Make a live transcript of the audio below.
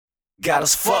Got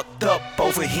us fucked up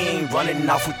over here, ain't running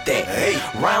off with that. Hey.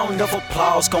 Round of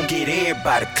applause, gon' get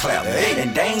everybody clap. Hey.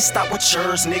 And they ain't stop with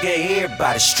yours, nigga,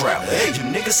 everybody strap. Hey. You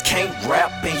niggas can't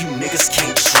rap and you niggas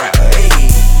can't trap. Hey,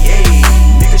 hey,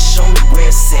 niggas show me where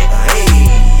it's at. Hey,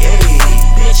 hey,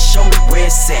 bitch, show me where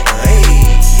it's at. Hey,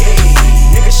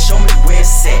 hey, niggas show me where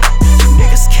it's at. You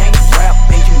niggas can't rap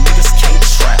and you niggas can't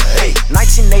trap. Hey,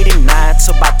 1989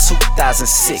 to about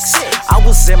 2006. I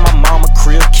was in my mama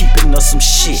crib keeping us some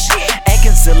shit.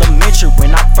 Atkins Elementary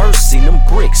when I first seen them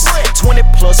bricks. 20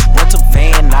 plus rental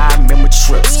van, I remember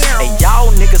trips. Hey,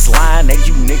 y'all niggas lying and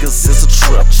you niggas is a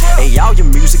trip. Hey, y'all your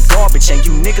music garbage and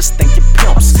you niggas think you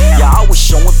pimps. Y'all always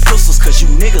showing pistols cause you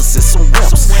niggas is some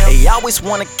wimps. Hey, y'all always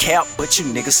wanna cap but you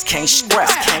niggas can't scrap.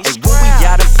 Hey, when we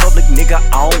out in public, nigga,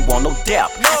 I don't want no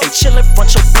dap. Hey, chill in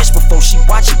front your bitch before she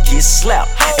watch you get slapped.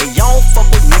 Hey, y'all don't fuck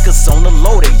with niggas on the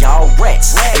low, they y'all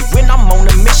rats. Hey, when I'm on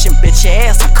a mission, bitch your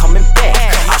ass, I'm coming back.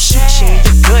 I'll shoot you in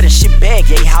your gut and shit bag,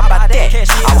 yeah, how about that?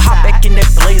 I'll hop back in that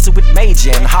blazer with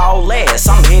Major and haul ass.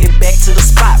 I'm headed back to the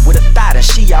spot with a thought and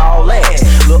she all ass.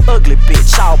 Little ugly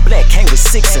bitch, all black, came with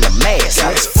 6 in a mask.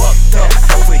 Got us fucked up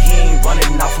over here, ain't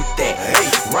running off with that.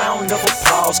 Hey, round of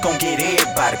applause, gon' get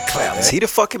everybody clap. T the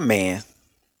fucking man.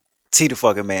 T the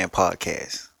fucking man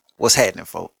podcast. What's happening,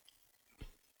 folk?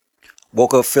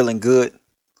 Woke up feeling good,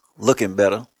 looking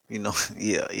better. You know,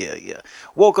 yeah.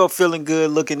 Woke up feeling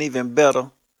good, looking even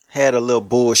better. Had a little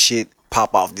bullshit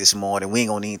pop off this morning. We ain't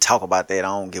gonna even talk about that. I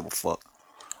don't give a fuck.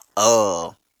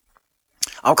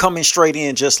 I'm coming straight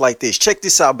in just like this. Check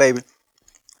this out, baby.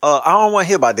 I don't want to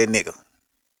hear about that nigga.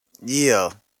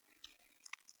 Yeah.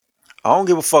 I don't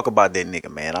give a fuck about that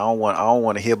nigga, man. I don't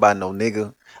want to hear about no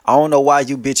nigga. I don't know why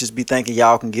you bitches be thinking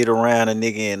y'all can get around a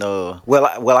nigga and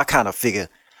well I kind of figure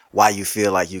why you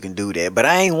feel like you can do that, but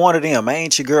I ain't one of them. I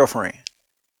ain't your girlfriend.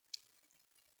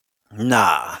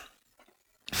 Nah.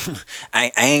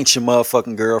 I ain't your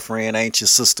motherfucking girlfriend. I ain't your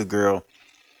sister girl.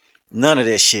 None of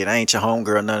that shit. I ain't your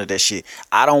homegirl. None of that shit.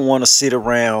 I don't want to sit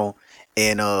around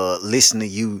and listen to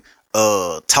you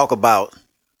talk about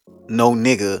no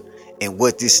nigga and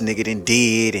what this nigga done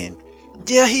did and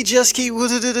yeah, he just keep well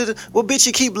bitch,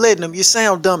 you keep letting him. You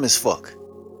sound dumb as fuck.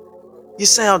 You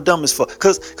sound dumb as fuck.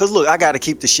 Cause look, I gotta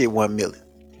keep the shit 1 million.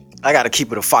 I gotta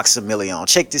keep it a Foxamillion.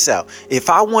 Check this out. If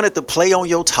I wanted to play on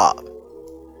your top,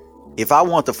 if I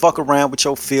want to fuck around with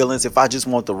your feelings, if I just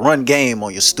want to run game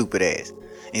on your stupid ass,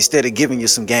 instead of giving you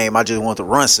some game, I just want to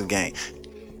run some game.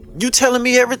 You telling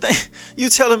me everything? You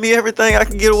telling me everything I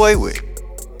can get away with?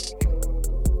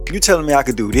 You telling me I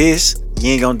could do this?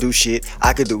 You ain't gonna do shit.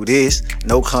 I could do this.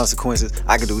 No consequences.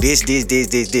 I could do this.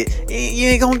 You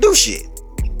ain't gonna do shit.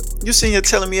 You sitting here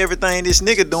telling me everything this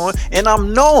nigga doing, and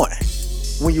I'm knowing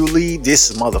when you leave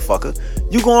this motherfucker,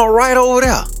 you going right over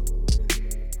there.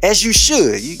 As you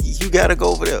should. You gotta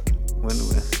go over there.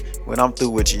 When I'm through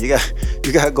with you,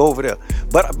 you gotta go over there.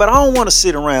 But I don't want to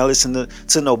sit around listening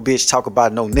to no bitch talk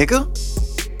about no nigga.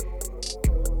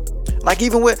 Like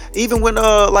even when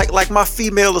like my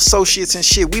female associates and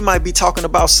shit, we might be talking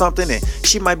about something and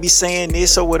she might be saying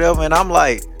this or whatever, and I'm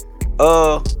like,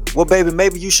 well, baby,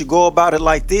 maybe you should go about it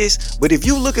like this. But if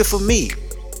you looking for me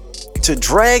to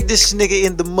drag this nigga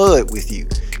in the mud with you,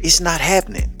 it's not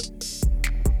happening.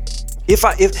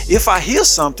 If I hear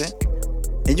something,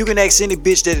 and you can ask any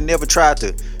bitch that never tried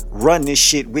to run this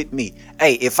shit with me.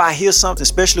 Hey, if I hear something,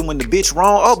 especially when the bitch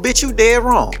wrong, oh bitch, you dead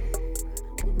wrong.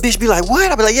 Bitch be like,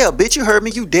 what? I be like, yeah, bitch, you heard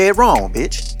me, you dead wrong,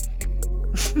 bitch.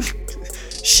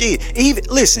 Shit,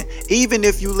 even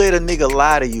if you let a nigga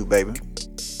lie to you, baby,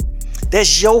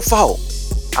 that's your fault.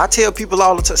 I tell people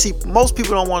all the time, see, most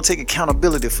people don't want to take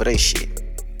accountability for their shit.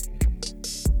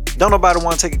 Don't nobody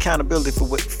want to take accountability for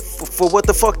what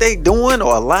the fuck they doing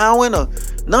or allowing or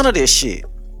none of this shit.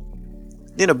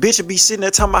 Then a bitch would be sitting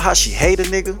there talking about how she hate a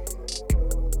nigga.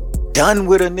 Done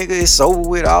with a nigga, it's over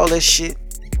with, all that shit.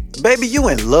 Baby, you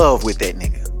in love with that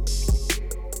nigga.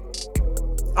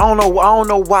 I don't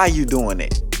know why you doing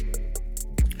that.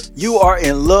 You are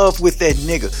in love with that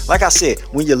nigga. Like I said,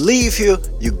 when you leave here,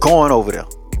 you're going over there.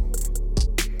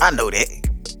 I know that.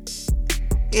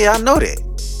 Yeah, I know that.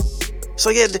 So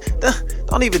yeah,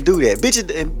 don't even do that. Bitches,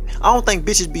 I don't think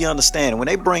bitches be understanding. When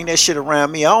they bring that shit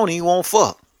around me, I don't even want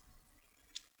fuck.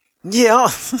 Yeah,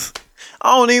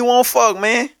 I don't even want fuck,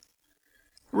 man.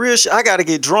 Real shit. I gotta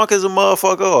get drunk as a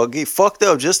motherfucker or get fucked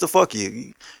up just to fuck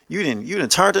you. You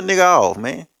didn't turn the nigga off,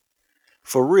 man.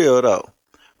 For real though.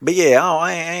 But yeah,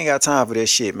 I ain't got time for that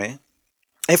shit, man.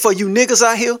 And for you niggas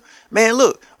out here, man,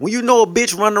 look, when you know a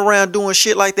bitch running around doing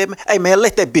shit like that, man, hey man,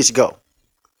 let that bitch go.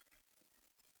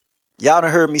 Y'all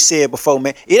done heard me say it before,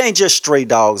 man. It ain't just stray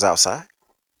dogs outside.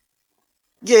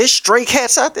 Yeah, it's stray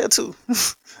cats out there too.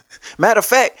 Matter of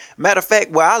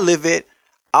fact, where I live at,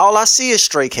 all I see is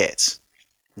stray cats.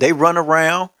 They run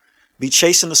around, be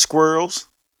chasing the squirrels.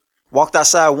 Walked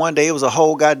outside one day, it was a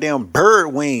whole goddamn bird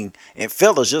wing and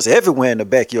feathers just everywhere in the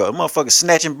backyard. Motherfuckers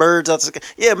snatching birds out the sky.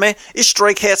 Yeah, man, it's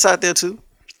stray cats out there too.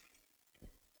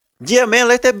 Yeah, man,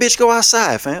 let that bitch go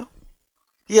outside, fam.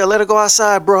 Yeah, let her go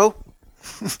outside, bro.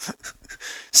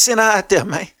 Send her out there,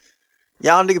 man.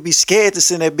 Y'all niggas be scared to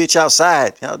send that bitch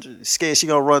outside. Y'all scared she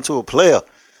gonna run to a player.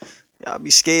 Y'all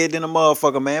be scared in a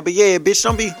motherfucker, man. But yeah, bitch,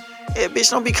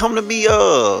 don't be coming to me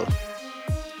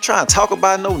trying to talk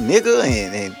about no nigga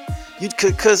and you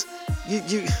cause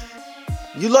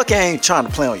you lucky I ain't trying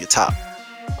to play on your top.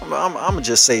 I'ma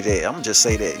just say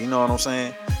that. You know what I'm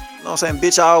saying? You know what I'm saying?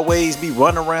 Bitch always be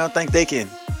running around, think they can.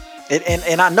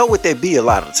 And I know what that be a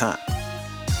lot of the time.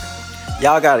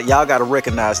 Y'all gotta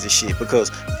recognize this shit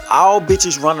because all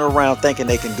bitches running around thinking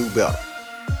they can do better.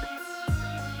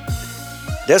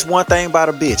 That's one thing about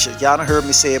a bitch. Y'all done heard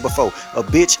me say it before. A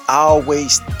bitch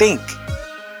always think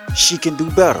she can do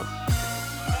better.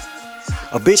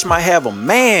 A bitch might have a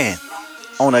man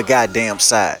on her goddamn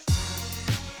side.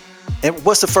 And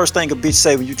what's the first thing a bitch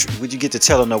say when you get to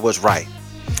telling her what's right?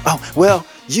 Oh, well,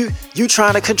 you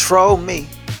trying to control me.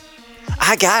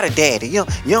 I got a daddy. You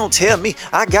don't tell me.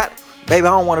 Baby,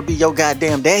 I don't want to be your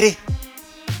goddamn daddy.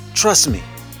 Trust me.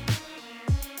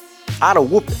 I'd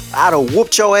have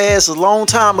whooped your ass a long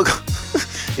time ago.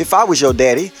 If I was your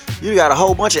daddy, you got a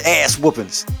whole bunch of ass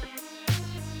whoopings.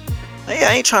 Hey,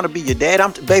 I ain't trying to be your dad.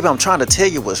 I'm trying to tell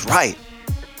you what's right.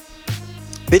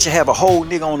 Bitch, you have a whole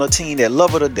nigga on her team that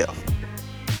love her to death.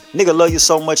 Nigga love you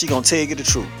so much he gonna tell you the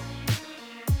truth.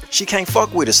 She can't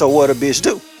fuck with it, so what a bitch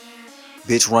do?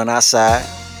 Bitch run outside.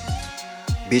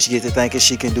 Bitch get to thinking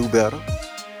she can do better.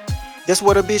 That's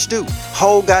what a bitch do.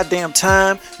 Whole goddamn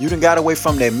time you done got away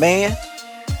from that man.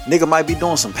 Nigga might be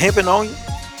doing some pimping on you.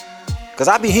 Cause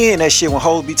I be hearing that shit when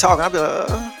hoes be talking. I be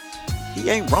like, he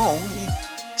ain't wrong.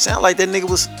 Sound like that nigga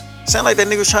was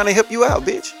trying to help you out,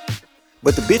 bitch.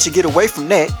 But the bitch will get away from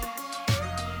that.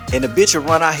 And the bitch will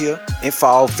run out here and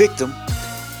fall victim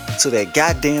to that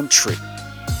goddamn trick.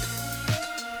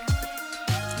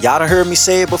 Y'all done heard me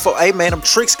say it before. Hey man, them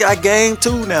tricks got game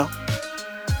too now.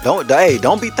 Don't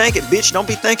be thinking, bitch. Don't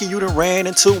be thinking you done ran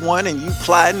into one and you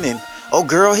plotting and oh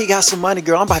girl, he got some money,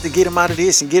 girl. I'm about to get him out of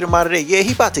this and get him out of that. Yeah,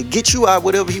 he about to get you out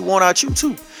whatever he want out you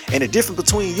too. And the difference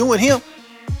between you and him,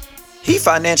 he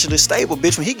financially stable,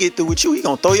 bitch. When he get through with you, he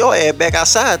gonna throw your ass back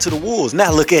outside to the wolves.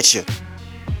 Now look at you.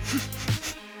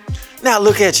 Now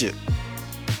look at you.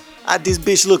 This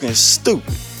bitch looking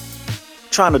stupid.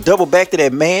 Trying to double back to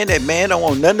that man. That man don't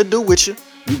want nothing to do with you.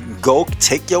 You can go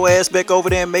take your ass back over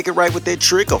there and make it right with that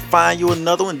trick or find you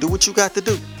another one and do what you got to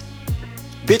do.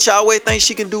 Bitch always thinks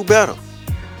she can do better.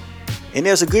 And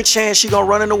there's a good chance she gonna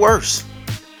run into worse.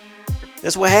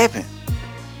 That's what happened.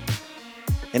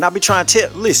 And I be trying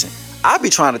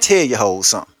to tell you hoes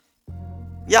something.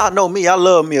 Y'all know me, I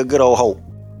love me a good old hoe.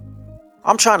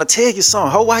 I'm trying to tell you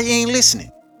something, hoe, why you ain't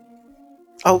listening?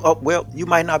 Oh, well, you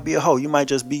might not be a hoe. You might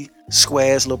just be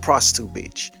square ass little prostitute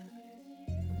bitch.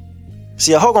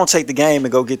 See, a hoe gonna take the game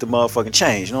and go get the motherfucking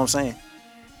change, you know what I'm saying?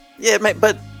 Yeah, man,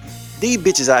 but these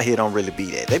bitches out here don't really be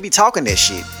that. They be talking that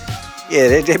shit.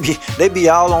 Yeah, they be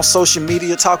all on social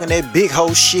media talking that big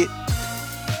hoe shit.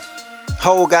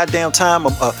 Whole goddamn time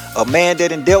a man that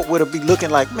done dealt with her be looking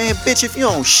like, man, bitch, if you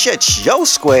don't shut your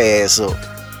square ass up.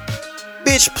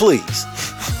 Bitch, please.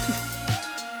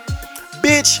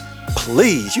 Bitch,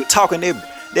 please. You talking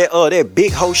that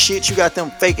big hoe shit. You got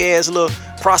them fake ass little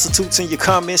prostitutes in your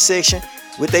comment section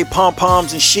with they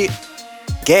pom-poms and shit,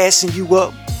 gassing you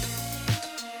up.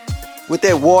 With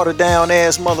that watered down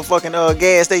ass motherfucking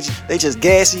gas. They just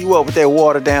gassing you up with that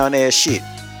watered down ass shit.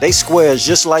 They squares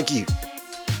just like you.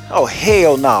 Oh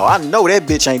hell no. I know that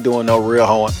bitch ain't doing no real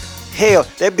hoeing. Hell,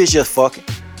 that bitch just fucking.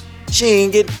 She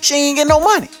ain't getting no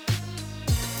money.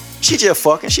 She just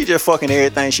fucking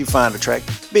everything she find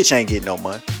attractive. Bitch ain't getting no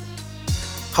money.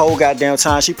 Whole goddamn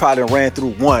time she probably ran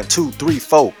through 1, 2, 3,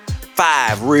 4,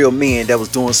 5 real men that was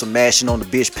doing some mashing on the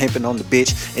bitch, pimping on the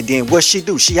bitch. And then what she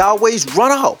do? She always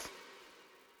run off.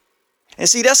 And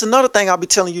see, that's another thing I'll be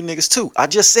telling you niggas too. I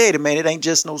just said it, man. It ain't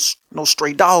just no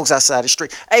stray dogs outside the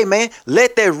street. Hey, man,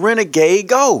 let that renegade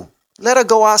go. Let her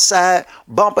go outside,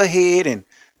 bump her head, and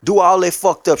do all that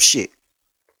fucked up shit.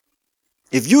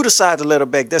 If you decide to let her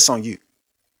back, that's on you.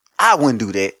 I wouldn't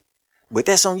do that, but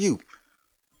that's on you.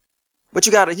 But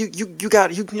you gotta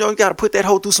put that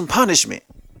hoe through some punishment.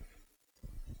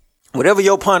 Whatever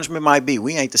your punishment might be,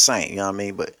 we ain't the same. You know what I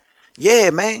mean? But yeah,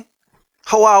 man.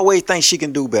 Hoe always thinks she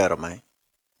can do better, man.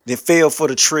 Then fail for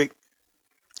the trick.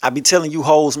 I be telling you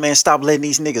hoes, man, stop letting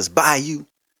these niggas buy you.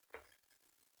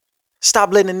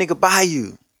 Stop letting a nigga buy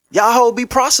you. Y'all hoes be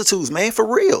prostitutes, man,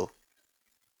 for real.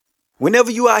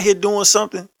 Whenever you out here doing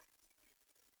something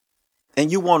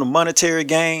and you want a monetary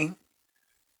gain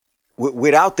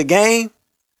without the game,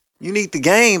 you need the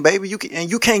game, baby. You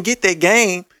can't get that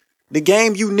game. The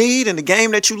game you need and the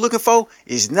game that you looking for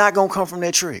is not gonna come from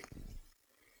that trick.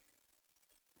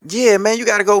 Yeah, man, you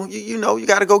gotta go. You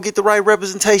gotta go get the right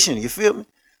representation. You feel me?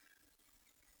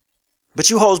 But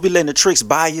you hoes be letting the tricks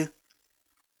buy you.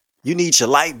 You need your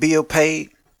light bill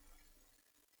paid.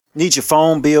 Need your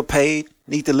phone bill paid.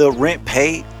 Need the little rent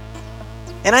paid.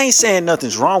 And I ain't saying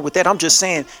nothing's wrong with that. I'm just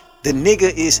saying the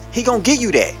nigga he gonna give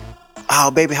you that. Oh,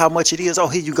 baby, how much it is? Oh,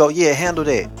 here you go. Yeah, handle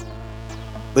that.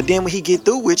 But then when he get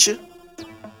through with you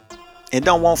and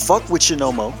don't want fuck with you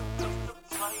no more,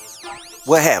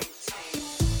 what happened?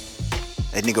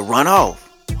 That nigga run off.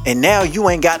 And now you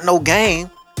ain't got no game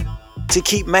to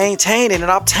keep maintaining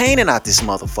and obtaining out this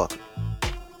motherfucker.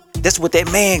 That's what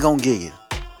that man gonna give you.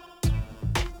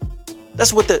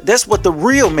 That's what the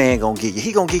real man gonna give you.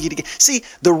 He gonna give you the. See,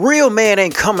 the real man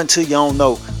ain't coming to you on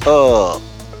no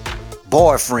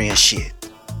boyfriend shit.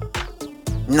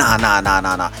 Nah.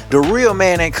 The real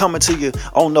man ain't coming to you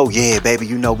on no, yeah, baby,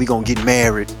 we gonna get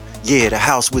married. Yeah, the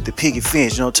house with the picket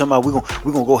fence. You know what I'm talking about?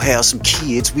 We gonna go have some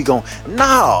kids.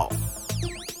 No.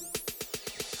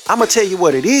 I'm gonna tell you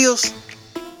what it is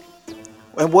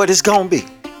and what it's gonna be.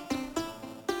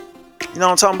 You know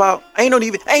what I'm talking about?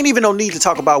 Ain't even no need to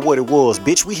talk about what it was,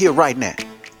 bitch. We here right now.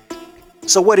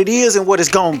 So what it is and what it's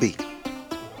gonna be.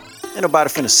 Ain't nobody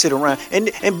finna sit around and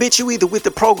bitch, you either with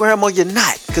the program or you're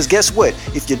not. Cause guess what?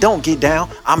 If you don't get down,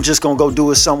 I'm just gonna go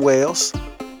do it somewhere else.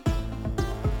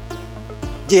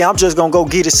 Yeah, I'm just gonna go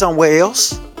get it somewhere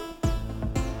else.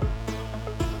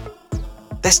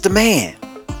 That's the man,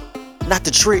 not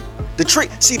the trick. The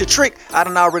trick, I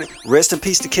done already, rest in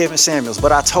peace to Kevin Samuels,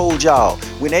 but I told y'all,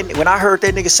 when I heard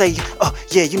that nigga say, oh,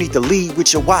 yeah, you need to lead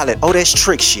with your wallet, oh, that's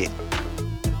trick shit.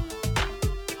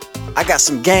 I got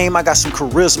some game, I got some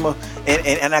charisma,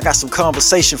 and I got some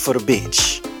conversation for the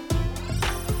bitch.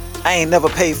 I ain't never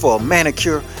paid for a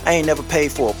manicure, I ain't never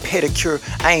paid for a pedicure,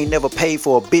 I ain't never paid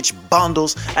for a bitch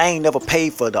bundles, I ain't never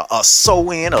paid for a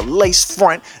sew-in, a lace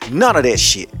front, none of that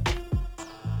shit.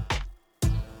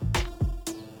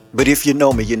 But if you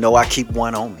know me, you know I keep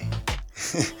one on me.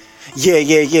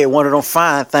 Yeah, one of them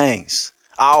fine things.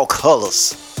 All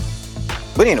colors.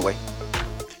 But anyway,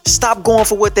 stop going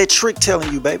for what that trick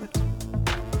telling you, baby.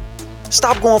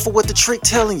 Stop going for what the trick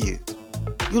telling you.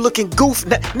 You looking goofy.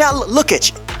 Now look at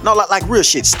you. No, like real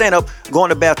shit. Stand up, go in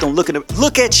the bathroom, look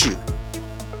at you.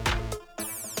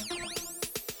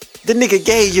 The nigga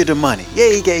gave you the money.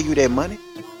 Yeah, he gave you that money.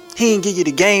 He ain't give you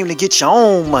the game to get your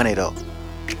own money, though.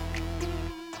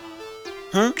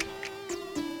 And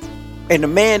the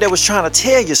man that was trying to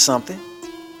tell you something,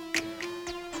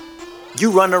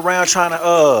 you running around trying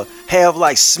to have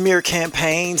like smear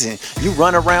campaigns, and you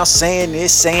run around saying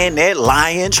this, saying that,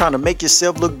 lying, trying to make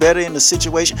yourself look better in the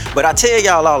situation. But I tell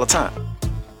y'all all the time,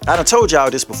 I done told y'all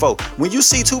this before, when you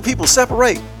see two people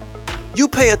separate, you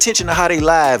pay attention to how their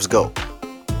lives go.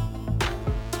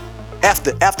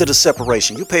 After the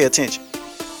separation, you pay attention.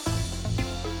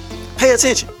 Pay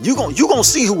attention. You gonna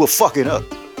see who will fuck it up.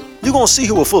 You gonna see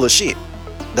who will full of shit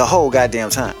the whole goddamn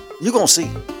time. You gonna see.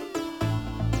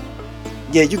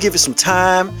 Yeah, you give it some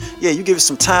time. Yeah, you give it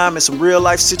some time and some real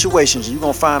life situations. You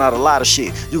gonna find out a lot of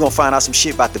shit. You gonna find out some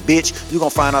shit about the bitch. You gonna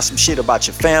find out some shit about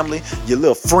your family, your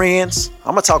little friends.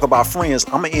 I'm gonna talk about friends.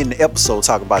 I'm gonna end the episode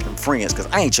talking about them friends, cause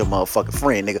I ain't your motherfucking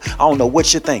friend, nigga. I don't know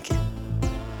what you're thinking.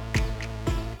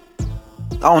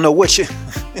 I don't know what you.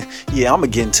 Yeah, I'm gonna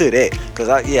get into that, cause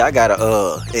I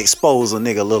gotta expose a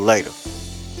nigga a little later.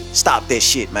 Stop that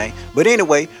shit, man. But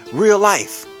anyway, real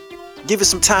life. Give it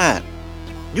some time.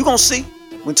 You gonna see.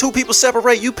 When two people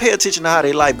separate, you pay attention to how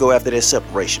their life go after that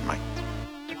separation, man.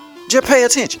 Just pay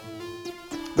attention.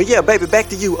 But yeah, baby, back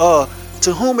to you.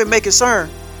 To whom it may concern,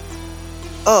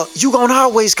 you gonna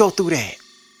always go through that.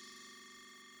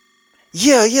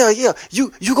 Yeah.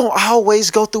 You gonna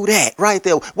always go through that right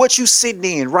there. What you sitting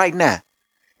in right now.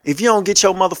 If you don't get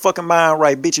your motherfucking mind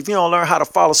right, bitch, if you don't learn how to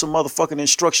follow some motherfucking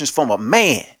instructions from a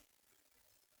man,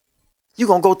 you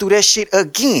gonna go through that shit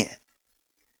again.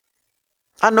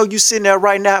 I know you sitting there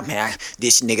right now, man,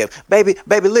 this nigga,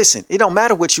 baby, listen, it don't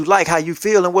matter what you like, how you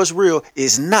feel, and what's real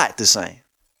is not the same.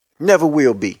 Never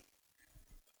will be.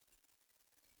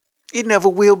 It never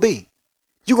will be.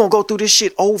 You gonna go through this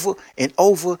shit over and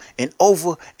over and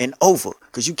over and over,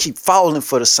 because you keep falling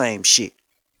for the same shit.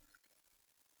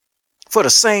 For the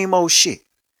same old shit.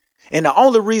 And the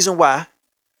only reason why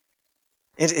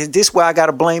And this why I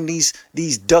gotta blame these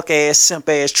duck ass, simp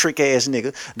ass, trick ass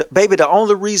nigga. Baby, the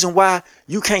only reason why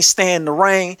you can't stand the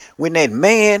rain when that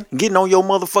man getting on your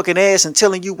motherfucking ass and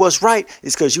telling you what's right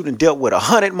is because you done dealt with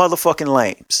 100 motherfucking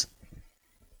lames.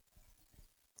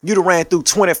 You done ran through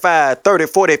 25, 30,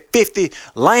 40, 50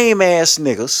 lame ass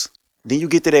niggas. Then you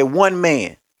get to that one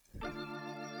man.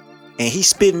 And he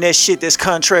spitting that shit that's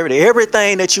contrary to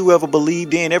everything that you ever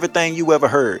believed in, everything you ever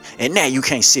heard. And now you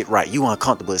can't sit right. You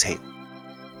uncomfortable as hell.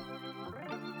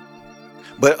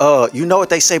 But you know what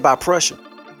they say about pressure?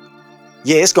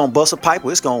 Yeah, it's gonna bust a pipe.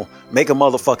 It's gonna make a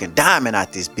motherfucking diamond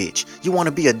out this bitch. You wanna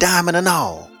be a diamond and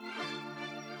all.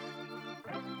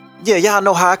 Yeah, y'all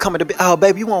know how I come into oh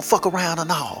baby, you won't fuck around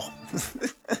and all.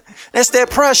 That's that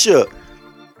pressure.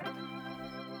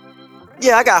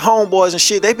 Yeah, I got homeboys and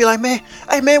shit. They be like, man,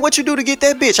 hey man, what you do to get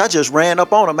that bitch? I just ran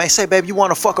up on her, man. Say, baby, you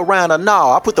wanna fuck around or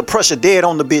no? I put the pressure dead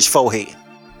on the bitch forehead.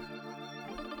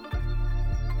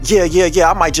 Yeah,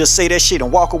 I might just say that shit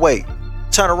and walk away.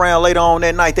 Turn around later on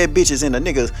that night, that bitch is in the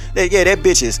niggas. That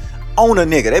bitch is on a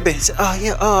nigga. That bitch,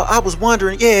 I was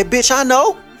wondering. Yeah, bitch, I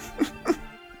know.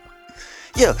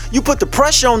 Yeah, you put the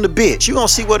pressure on the bitch. You gonna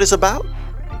see what it's about.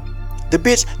 The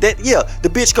bitch, the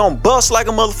bitch gonna bust like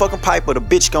a motherfucking pipe, or the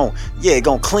bitch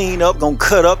gonna clean up, gonna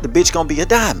cut up. The bitch gonna be a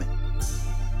diamond.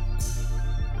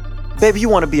 Baby, you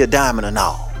wanna be a diamond or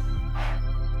no?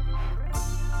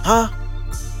 Huh?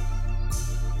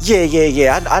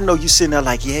 Yeah. I know you sitting there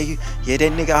like, that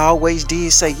nigga always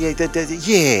did say,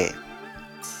 yeah.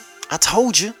 I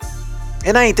told you.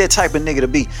 And I ain't that type of nigga to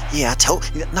be, I told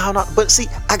you. No, but see,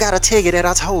 I gotta tell you that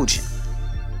I told you.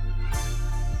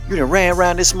 You done ran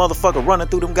around this motherfucker running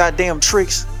through them goddamn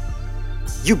tricks.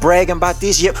 You bragging about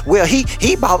this, yeah. Well,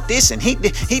 he bought this and he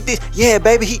did. Yeah,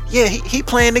 baby, he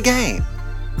playing the game.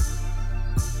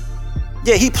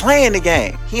 Yeah, he playing the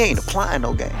game. He ain't applying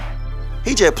no game.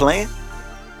 He just playing.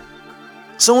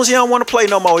 Soon as he don't want to play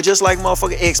no more, it's just like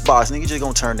motherfucking Xbox, nigga, just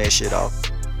gonna turn that shit off.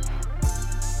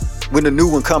 When the new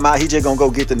one come out, he just gonna go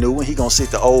get the new one. He gonna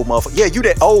sit the old motherfucker. Yeah, you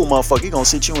that old motherfucker, he gonna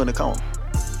sit you in the corner.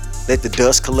 Let the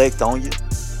dust collect on you.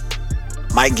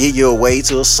 Might give you away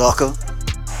to a sucker.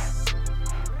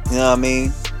 You know what I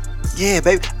mean? Yeah,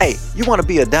 baby. Hey, you wanna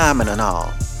be a diamond and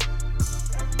all.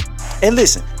 And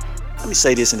listen, let me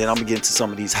say this and then I'm gonna get into some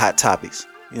of these hot topics.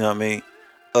 You know what I mean?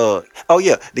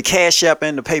 The Cash App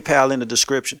and the PayPal in the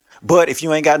description. But if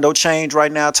you ain't got no change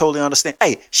right now, I totally understand.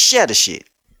 Hey, share the shit.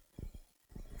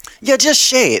 Yeah, just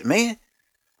share it, man.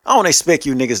 I don't expect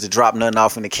you niggas to drop nothing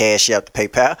off in the Cash App, the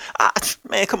PayPal.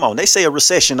 Man, come on. They say a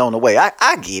recession on the way.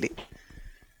 I get it.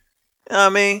 You know what I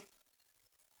mean?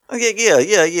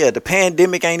 Yeah. The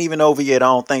pandemic ain't even over yet. I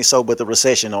don't think so, but the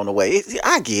recession on the way.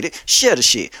 I get it. Share the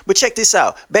shit. But check this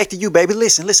out. Back to you, baby.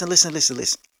 Listen. I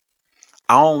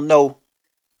don't know.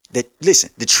 Listen,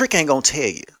 the trick ain't gonna tell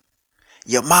you.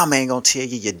 Your mama ain't gonna tell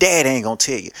you. Your dad ain't gonna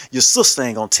tell you. Your sister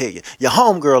ain't gonna tell you. Your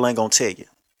homegirl ain't gonna tell you.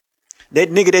 That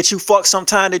nigga that you fuck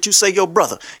sometime that you say your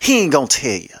brother, he ain't gonna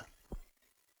tell you.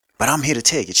 But I'm here to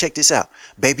tell you. Check this out.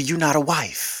 Baby, you not a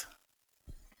wife.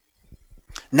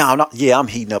 No, yeah, I'm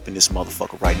heating up in this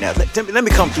motherfucker right now. Let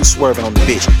me come through swerving on the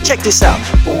bitch. Check this out.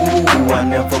 Ooh, I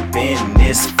never been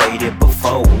this faded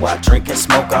before. I drink and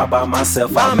smoke all by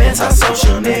myself. I'm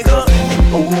antisocial, nigga.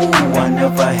 Ooh, I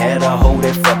never had a hoe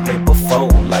that fucked me before.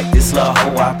 Like this little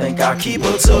hoe, I think I keep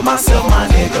her to myself, my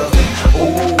nigga.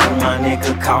 Ooh, my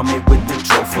nigga call me with the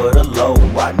drill for the low.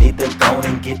 I need to go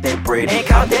and get that bread and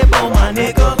call that bow, my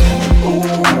nigga.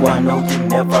 Ooh, I know you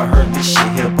never heard this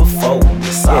shit here before.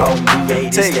 It's all me,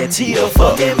 it's that Tita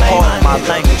fucking man. My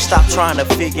language, stop trying to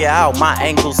figure out my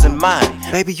angles in mine.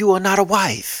 Baby, you are not a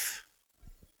wife.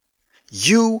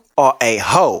 You are a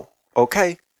hoe,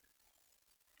 okay?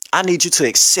 I need you to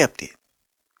accept it.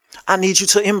 I need you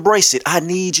to embrace it. I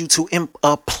need you to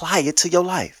apply it to your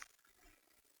life.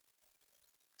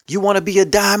 You want to be a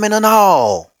diamond and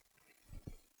all.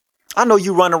 I know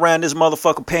you run around this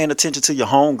motherfucker paying attention to your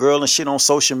homegirl and shit on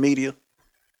social media.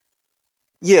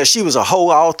 Yeah, she was a hoe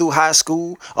all through high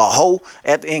school, a hoe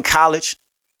in college,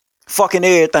 fucking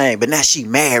everything. But now she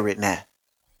married now.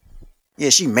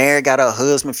 Yeah, she married, got her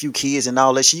husband, few kids and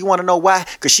all that shit. You want to know why?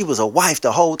 Because she was a wife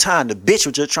the whole time. The bitch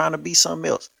was just trying to be something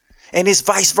else. And it's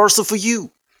vice versa for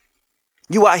you.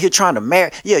 You out here trying to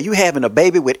marry. Yeah, you having a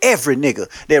baby with every nigga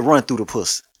that run through the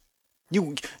pussy.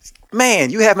 You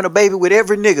having a baby with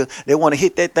every nigga that want to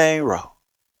hit that thing raw.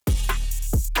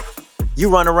 You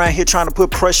run around here trying to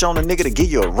put pressure on a nigga to give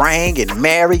you a ring and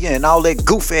marry you and all that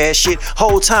goof ass shit.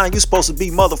 Whole time you supposed to be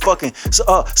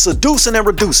motherfucking seducing and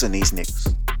reducing these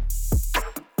niggas.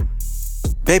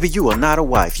 Baby, you are not a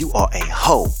wife. You are a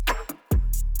hoe.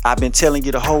 I've been telling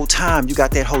you the whole time you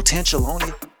got that potential on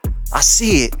you. I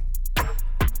see it.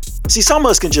 See, some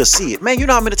of us can just see it. Man, you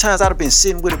know how many times I'd have been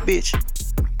sitting with a bitch?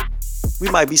 We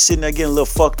might be sitting there getting a little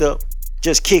fucked up,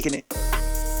 just kicking it.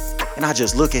 And I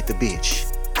just look at the bitch.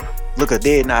 Look her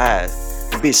dead in the eyes.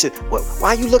 The bitch said,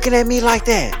 why you looking at me like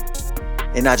that?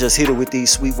 And I just hit her with these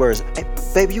sweet words. Hey,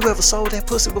 baby, you ever sold that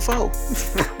pussy before?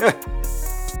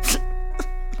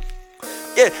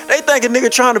 Yeah, they think a nigga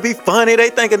trying to be funny. They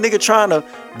think a nigga trying to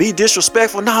be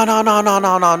disrespectful.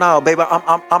 No, baby.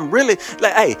 I'm really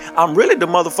like, hey, I'm really the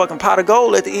motherfucking pot of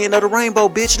gold at the end of the rainbow,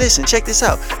 bitch. Listen, check this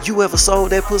out. You ever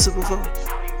sold that pussy before?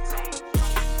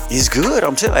 It's good.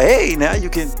 I'm telling you. Hey, now you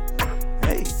can.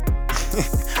 Hey.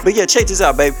 But yeah, check this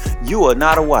out, baby. You are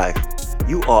not a wife.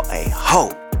 You are a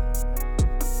hoe.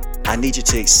 I need you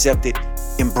to accept it,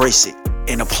 embrace it,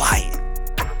 and apply it.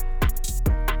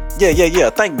 Yeah.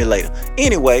 Thank me later.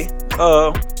 Anyway,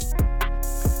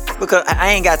 because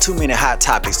I ain't got too many hot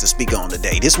topics to speak on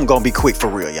today. This one gonna be quick for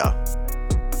real, y'all.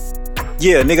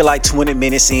 Yeah, nigga, like 20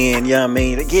 minutes in, you know what I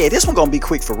mean? Yeah, this one gonna be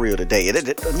quick for real today.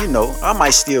 You know, I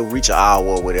might still reach an hour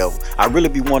or whatever. I really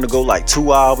be wanting to go like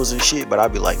 2 hours and shit, but I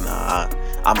be like, nah,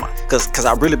 cause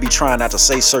I really be trying not to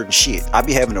say certain shit. I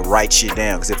be having to write shit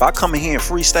down. Cause if I come in here and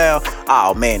freestyle,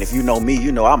 oh man, if you know me,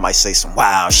 you know I might say some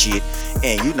wild shit.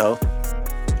 And you know,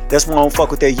 that's why I don't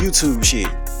fuck with that YouTube shit.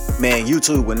 Man,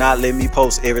 YouTube will not let me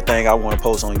post everything I want to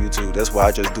post on YouTube. That's why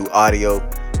I just do audio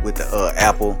with the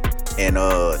Apple and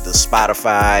the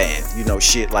Spotify and you know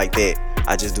shit like that.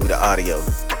 I just do the audio.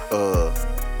 But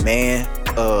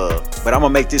I'm gonna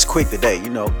make this quick today, you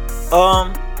know.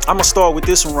 I'm gonna start with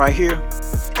this one right here.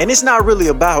 And it's not really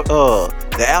about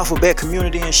the alphabet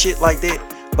community and shit like that.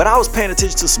 But I was paying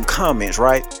attention to some comments,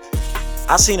 right?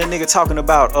 I seen a nigga talking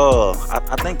about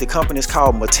I think the company is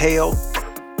called Mattel.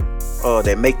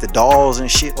 That make the dolls and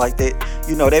shit like that.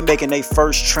 You know, they making their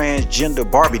first transgender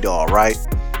Barbie doll, right?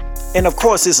 And of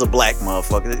course it's a black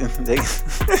motherfucker.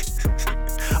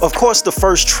 Of course the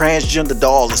first transgender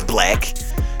doll is black.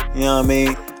 You know what I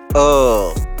mean?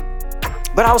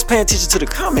 But I was paying attention to the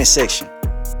comment section.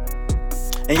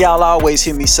 And y'all always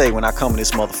hear me say when I come in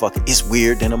this motherfucker, it's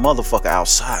weird than a motherfucker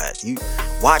outside. You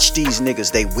watch these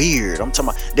niggas, they weird. I'm talking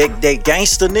about that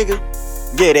gangster nigga.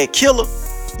 Yeah, that killer.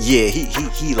 Yeah,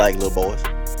 he like little boys.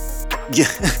 Yeah,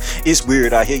 it's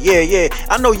weird out here. Yeah.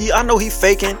 I know he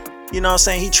faking. You know what I'm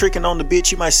saying? He tricking on the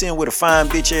bitch. You might see him with a fine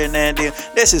bitch every now and then.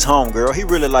 That's his homegirl. He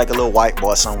really like a little white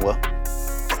boy somewhere.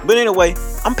 But anyway,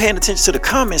 I'm paying attention to the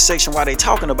comment section while they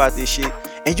talking about this shit.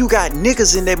 And you got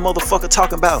niggas in that motherfucker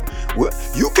talking about, well,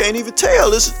 you can't even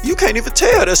tell that's a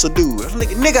dude.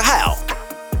 Nigga, how?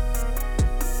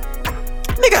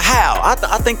 Nigga, how?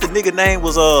 I think the nigga name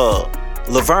was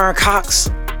Laverne Cox.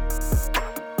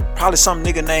 Probably some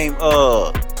nigga named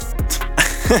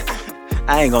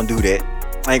I ain't gonna do that.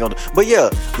 But yeah,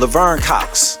 Laverne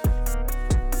Cox.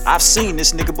 I've seen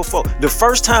this nigga before. The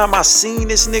first time I seen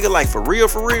this nigga, like for real,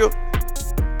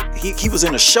 he was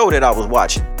in a show that I was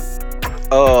watching.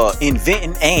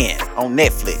 Inventing Anne on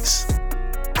Netflix.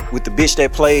 With the bitch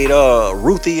that played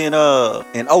Ruthie in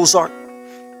Ozark.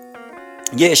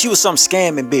 Yeah, she was some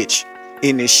scamming bitch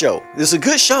in this show. It's a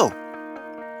good show.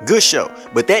 Good show.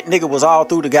 But that nigga was all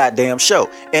through the goddamn show.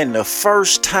 And the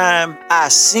first time I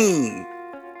seen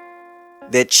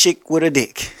that chick with a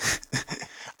dick,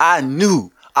 I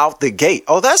knew out the gate,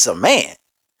 oh, that's a man.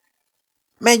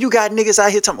 Man, you got niggas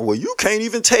out here talking, well, you can't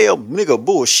even tell, nigga,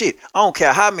 bullshit. I don't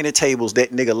care how many tables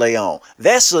that nigga lay on.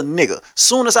 That's a nigga.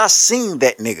 Soon as I seen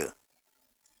that nigga,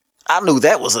 I knew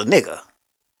that was a nigga.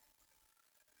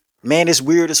 Man, it's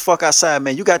weird as fuck outside,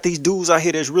 man. You got these dudes out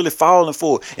here that's really falling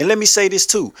for it. And let me say this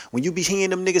too. When you be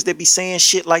hearing them niggas that be saying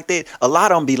shit like that, a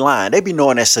lot of them be lying. They be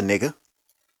knowing that's a nigga.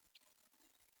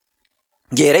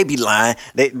 Yeah, they be lying.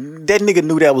 That nigga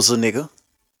knew that was a nigga.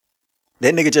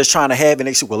 That nigga just trying to have it. And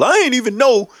they say, well, I ain't even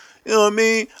know. You know what I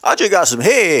mean? I just got some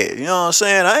head. You know what I'm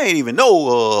saying? I ain't even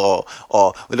know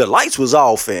the lights was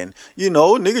off and, you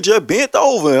know, nigga just bent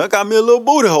over and I got me a little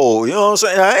booty hole. You know what I'm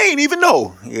saying? I ain't even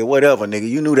know. Yeah, whatever, nigga.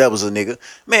 You knew that was a nigga.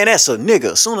 Man, that's a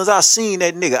nigga. As soon as I seen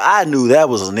that nigga, I knew that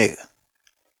was a nigga.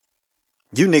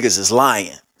 You niggas is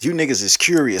lying. You niggas is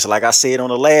curious. Like I said on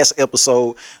the last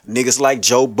episode, niggas like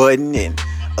Joe Budden and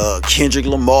Kendrick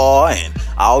Lamar and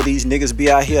all these niggas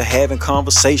be out here having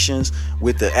conversations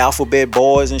with the alphabet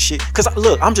boys and shit. Cause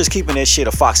look, I'm just keeping that shit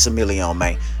a facsimile on,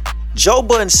 man. Joe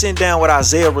Budden sitting down with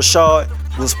Isaiah Rashad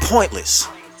was pointless.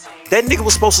 That nigga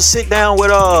was supposed to sit down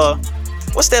with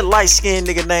what's that light skinned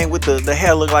nigga name with the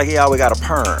hair look like he always got a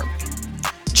perm?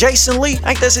 Jason Lee,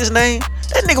 ain't that his name?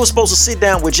 That nigga was supposed to sit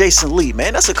down with Jason Lee,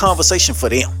 man. That's a conversation for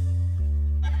them.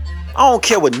 I don't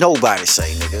care what nobody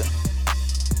say, nigga.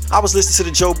 I was listening to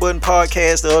the Joe Budden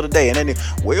podcast the other day, and then,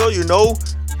 well, you know,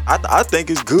 I think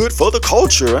it's good for the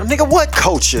culture. Nigga, what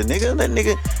culture, nigga? That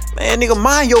nigga, man, nigga,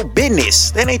 mind your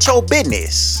business. That ain't your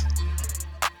business.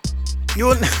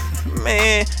 You,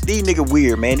 man, these niggas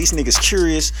weird, man. These niggas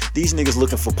curious. These niggas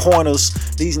looking for pointers.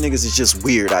 These niggas is just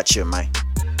weird out here, man.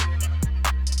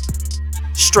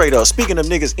 Straight up. Speaking of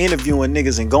niggas interviewing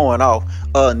niggas and going off,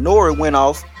 Nori went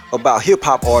off about hip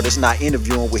hop artists not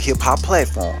interviewing with hip hop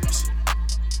platforms.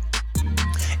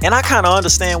 And I kind of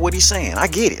understand what he's saying. I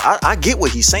get it. I get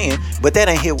what he's saying, but that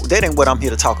ain't what I'm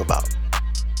here to talk about.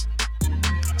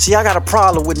 See, I got a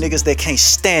problem with niggas that can't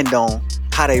stand on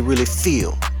how they really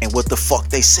feel and what the fuck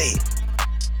they say.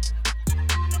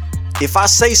 If I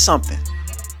say something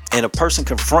and a person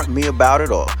confront me about it,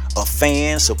 or a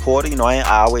fan, supporter, you know, I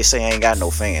always say I ain't got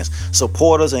no fans,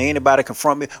 supporters, or anybody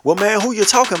confront me, well, man, who you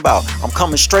talking about? I'm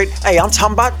coming straight. Hey, I'm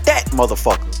talking about that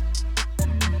motherfucker.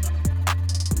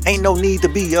 Ain't no need to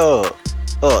be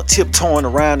tiptoeing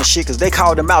around the shit, cause they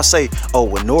called him out, say, oh,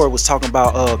 when Nori was talking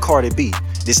about Cardi B,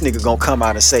 this nigga gonna come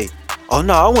out and say, oh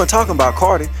no, I wasn't talking about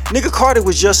Cardi. Nigga, Cardi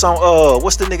was just on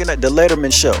what's the nigga that the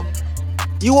Letterman show.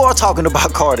 You are talking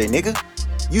about Cardi, nigga.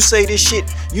 You say this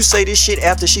shit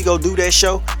after she go do that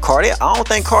show. Cardi, I don't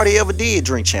think Cardi ever did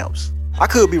Drink Champs. I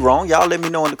could be wrong. Y'all let me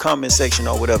know in the comment section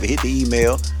or whatever. Hit the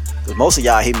email, cause most of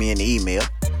y'all hit me in the email.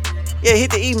 Yeah,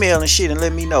 hit the email and shit and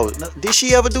let me know. Did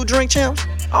she ever do Drink Champs?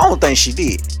 I don't think she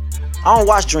did. I don't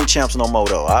watch Drink Champs no more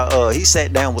though. He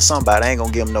sat down with somebody. I ain't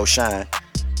gonna give him no shine.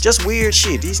 Just weird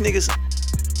shit. These niggas.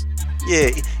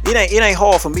 Yeah, it ain't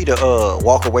hard for me to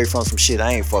walk away from some shit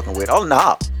I ain't fucking with. Oh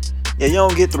nah. Yeah, you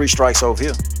don't get 3 strikes over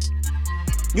here.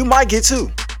 You might get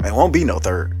 2. It won't be no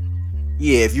 3rd.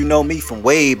 Yeah, if you know me from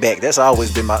way back, that's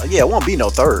always been my. Yeah, it won't be no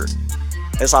 3rd.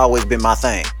 That's always been my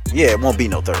thing. Yeah, it won't be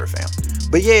no 3rd, fam.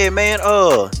 But yeah, man,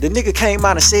 the nigga came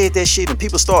out and said that shit and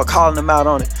people started calling him out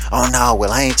on it. Oh no,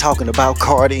 well, I ain't talking about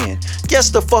Cardi, and guess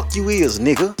the fuck you is,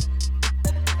 nigga.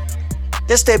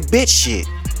 That's that bitch shit.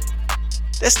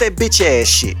 That's that bitch ass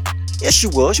shit. Yes, you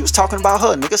was. You was talking about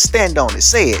her, nigga. Stand on it.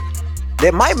 Say it.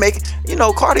 That might make, you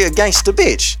know, Cardi a gangster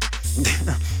bitch.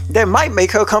 That might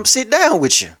make her come sit down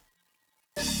with you.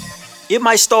 It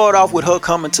might start off with her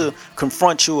coming to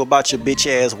confront you about your bitch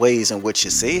ass ways and what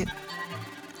you said.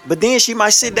 But then she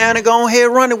might sit down and go ahead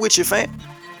running with you, fam.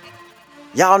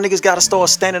 Y'all niggas gotta start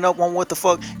standing up on what the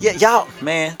fuck. Yeah, y'all,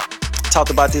 man, talked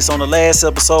about this on the last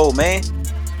episode, man.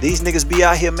 These niggas be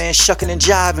out here, man, shucking and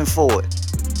jiving for it.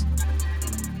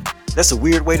 That's a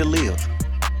weird way to live.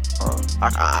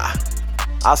 I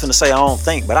was finna say I don't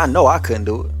think, but I know I couldn't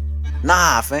do it.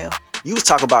 Nah, fam. You was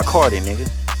talking about Cardi, nigga.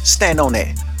 Stand on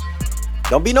that.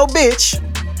 Don't be no bitch.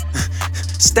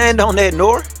 Stand on that,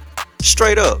 Nori.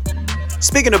 Straight up.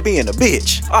 Speaking of being a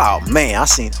bitch, oh man,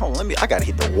 hold on, I gotta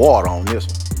hit the water on this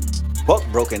one.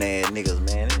 Buck broken ass niggas,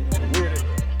 man.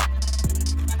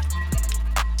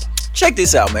 Check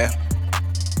this out, man.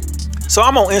 So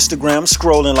I'm on Instagram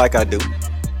scrolling like I do.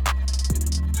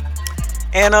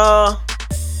 And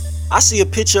I see a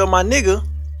picture of my nigga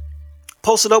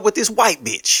posted up with this white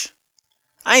bitch.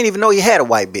 I ain't even know he had a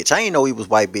white bitch. I ain't know he was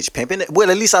white bitch pimping.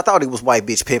 Well, at least I thought he was white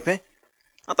bitch pimping.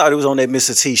 I thought he was on that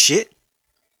Mr. T shit.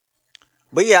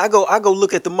 But yeah, I go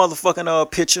look at the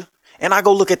motherfucking picture, and I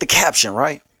go look at the caption,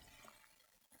 right?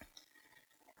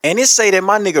 And it say that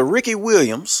my nigga Ricky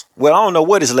Williams, well, I don't know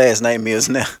what his last name is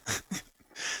now.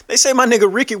 They say my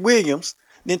nigga Ricky Williams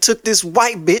then took this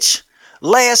white bitch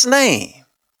last name.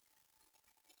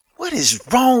 What is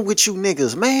wrong with you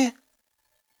niggas, man?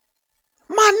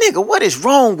 My nigga, what is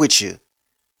wrong with you?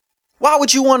 Why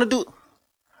would you want to do?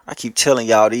 I keep telling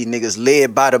y'all these niggas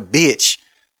led by the bitch.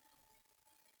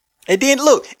 And then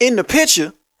look, in the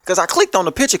picture, because I clicked on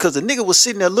the picture because the nigga was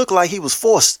sitting there looking like he was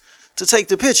forced to take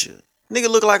the picture. Nigga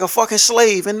looked like a fucking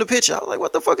slave in the picture. I was like,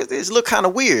 what the fuck is this? It look kind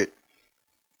of weird.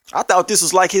 I thought this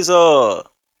was like his, I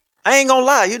ain't gonna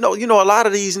lie. You know, a lot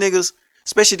of these niggas,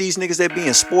 especially these niggas that be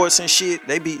in sports and shit,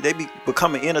 they be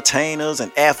becoming entertainers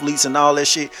and athletes and all that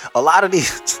shit. A lot of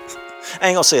these, I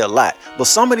ain't gonna say a lot, but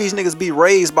some of these niggas be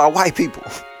raised by white people.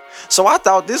 So I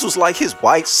thought this was like his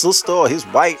white sister or his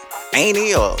white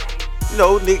auntie, or, you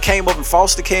know, nigga came up in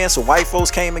foster care, so white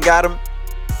folks came and got him.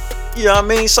 You know what I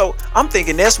mean? So I'm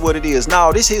thinking that's what it is.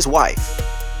 No, this his wife.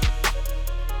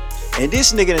 And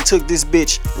this nigga done took this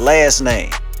bitch last name.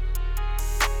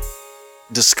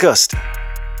 Disgusting.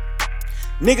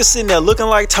 Nigga sitting there looking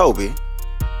like Toby,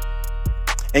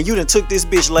 and you done took this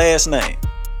bitch last name.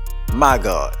 My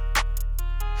God.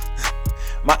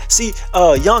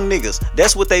 Young niggas,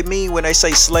 that's what they mean when they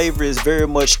say slavery is very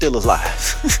much still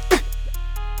alive.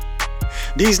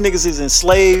 These niggas is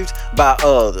enslaved by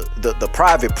the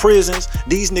private prisons.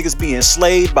 These niggas be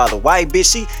enslaved by the white bitch.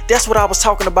 See, that's what I was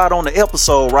talking about on the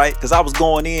episode, right? Because I was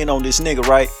going in on this nigga,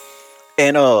 right?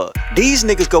 And these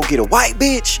niggas go get a white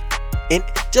bitch. And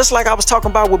just like I was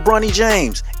talking about with Bronny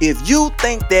James, if you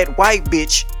think that white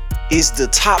bitch is the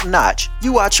top notch,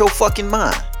 you out your fucking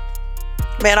mind.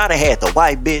 Man, I done had the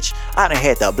white bitch, I done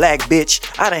had the black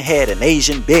bitch, I done had an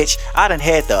Asian bitch, I done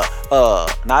had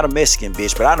the, not a Mexican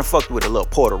bitch, but I done fucked with a little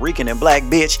Puerto Rican and black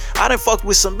bitch. I done fucked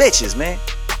with some bitches, man.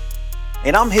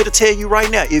 And I'm here to tell you right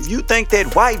now, if you think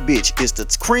that white bitch is the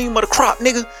cream of the crop,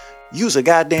 nigga, you's a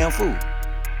goddamn fool.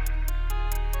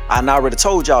 I already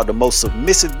told y'all the most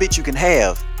submissive bitch you can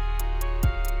have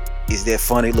is that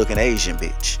funny looking Asian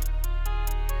bitch.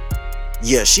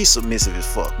 Yeah, she's submissive as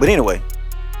fuck. But anyway,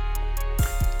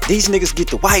 these niggas get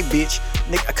the white bitch,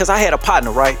 cause I had a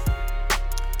partner, right?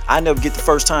 I never get the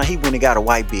first time he went and got a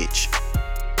white bitch.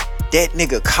 That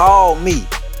nigga called me.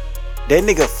 That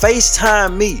nigga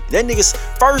FaceTime me. That nigga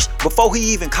first, before he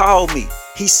even called me,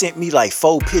 he sent me like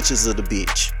 4 pictures of the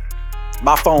bitch.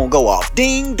 My phone go off.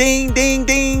 Ding, ding, ding,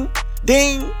 ding,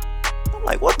 ding. I'm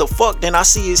like, what the fuck? Then I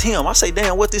see it's him. I say,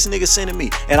 damn, what this nigga sending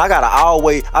me? And I gotta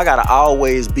always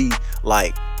be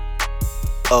like,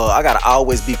 I gotta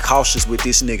always be cautious with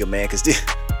this nigga, man, cause the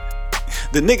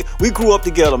nigga, we grew up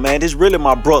together, man. This really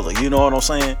my brother, you know what I'm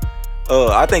saying?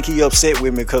 I think he upset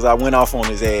with me because I went off on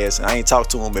his ass and I ain't talked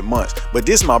to him in months. But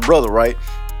this my brother, right?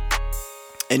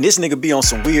 And this nigga be on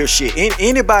some weird shit.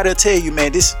 Anybody'll tell you,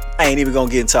 man, this, I ain't even gonna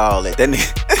get into all that. That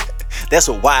nigga, that's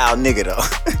a wild nigga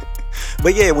though.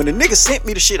 But yeah, when the nigga sent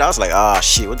me the shit, I was like, ah,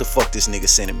 shit, what the fuck this nigga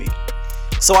sending me?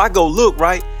 So I go look,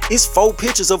 right? It's 4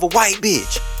 pictures of a white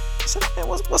bitch. I said, man,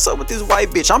 what's up with this white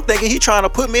bitch? I'm thinking he trying to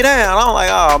put me down. I'm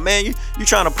like, oh man, you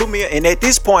trying to put me. And at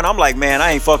this point, I'm like, man,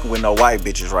 I ain't fucking with no white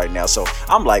bitches right now. So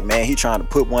I'm like, man, he trying to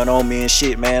put one on me and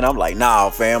shit, man. I'm like,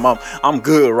 nah, fam, I'm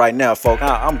good right now, folk.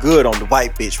 I'm good on the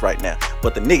white bitch right now.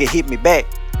 But the nigga hit me back.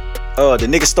 The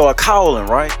nigga started calling,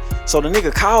 right? So the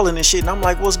nigga calling and shit, and I'm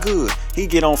like, what's good? He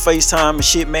get on FaceTime and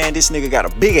shit, man. This nigga got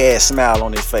a big ass smile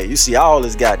on his face. You see all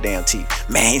his goddamn teeth.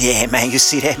 Man, yeah, man, you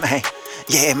see that, man?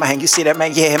 Yeah, man, you see that,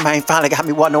 man? Yeah, man, finally got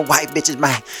me one of them white bitches,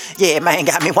 man. Yeah, man,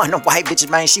 got me one of them white bitches,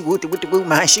 man. She woo with the woo,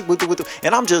 man. She woo with the.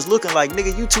 And I'm just looking like,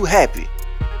 nigga, you too happy.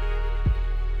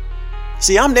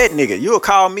 See, I'm that nigga. You'll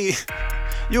call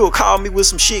me with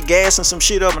some shit, gassing some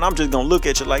shit up, and I'm just gonna look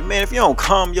at you like, man, if you don't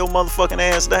calm your motherfucking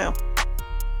ass down,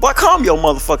 boy, calm your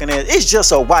motherfucking ass. It's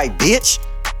just a white bitch.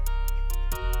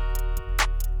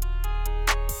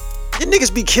 You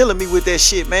niggas be killing me with that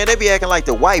shit, man. They be acting like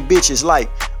the white bitch is like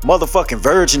motherfucking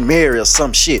Virgin Mary or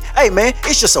some shit. Hey, man,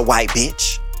 it's just a white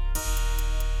bitch.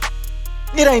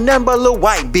 It ain't nothing but a little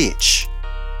white bitch.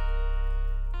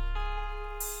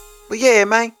 But yeah,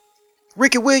 man,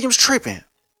 Ricky Williams tripping.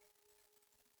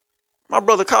 My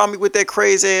brother called me with that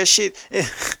crazy ass shit.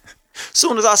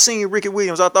 Soon as I seen Ricky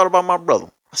Williams, I thought about my brother.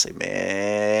 I say,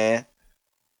 man,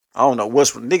 I don't know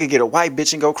what's nigga get a white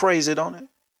bitch and go crazy, don't it?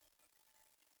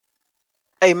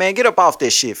 Hey, man, get up off that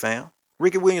shit, fam.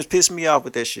 Ricky Williams pissed me off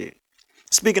with that shit.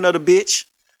 Speaking of the bitch,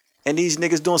 and these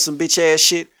niggas doing some bitch ass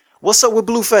shit, what's up with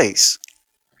Blueface?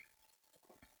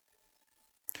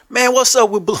 Man, what's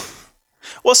up with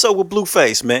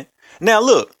Blueface, man? Now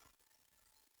look,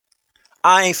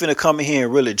 I ain't finna come in here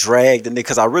and really drag the nigga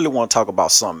because I really want to talk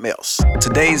about something else.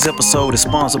 Today's episode is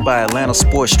sponsored by Atlanta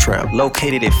Sports Trap,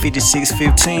 located at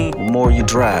 5615 Memorial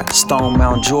Drive, Stone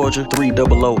Mountain, Georgia,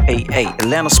 30088.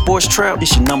 Atlanta Sports Trap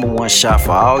is your #1 shop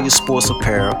for all your sports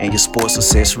apparel and your sports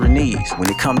accessory needs. When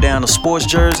it come down to sports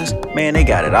jerseys, man, they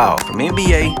got it all. From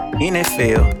NBA,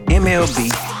 NFL, MLB,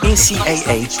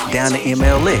 NCAA, down to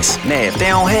MLS. Now, if they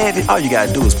don't have it, all you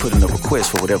gotta do is put in a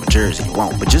request for whatever jersey you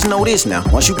want. But just know this now,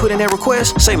 once you put in that request,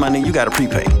 say my nigga, you gotta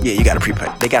prepay. Yeah, you gotta prepay.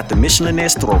 They got the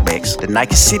Michelin-esque throwbacks, the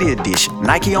Nike City Edition,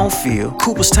 Nike on Field,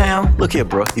 Cooperstown. Look here,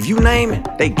 bro. If you name it,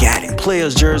 they got it.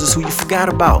 Players jerseys who you forgot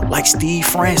about, like Steve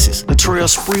Francis, Latrell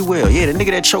Sprewell, yeah, the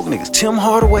nigga that choke niggas, Tim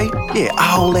Hardaway, yeah,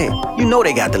 all that. You know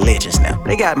they got the legends now.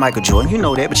 They got Michael Jordan, you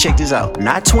know that, but check this out.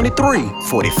 Not 23,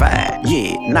 45.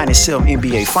 Yeah, 97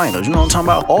 NBA Finals, you know what I'm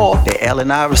talking about? Or that Allen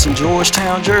Iverson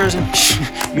Georgetown jersey.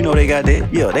 You know they got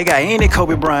that. Yeah, they got any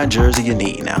Kobe Bryant jersey you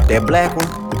need now. That black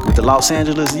one, with the Los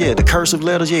Angeles, yeah, the cursive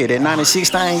letters, yeah, that 96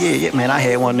 thing, yeah, man, I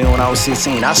had one there when I was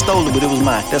 16. I stole it, but it was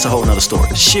mine. That's a whole nother story.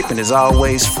 The shipping is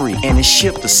always free, and it's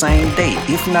shipped the same day,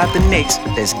 if not the next,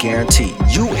 that's guaranteed.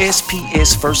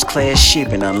 USPS first class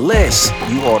shipping, unless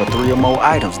you order 3 or more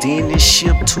items, then it's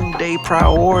shipped 2-day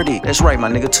priority. That's right, my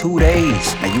nigga, 2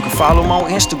 days. Now you can follow them on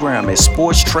Instagram at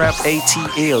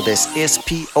SportsTrapATL, that's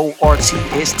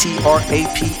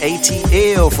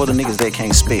SportsTrapATL for the niggas that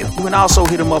can't spell. You can also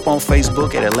hit them up on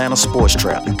Facebook at Atlanta Sports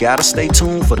Trap. You gotta stay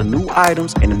tuned for the new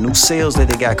items and the new sales that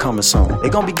they got coming soon. They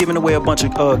gonna be giving away a bunch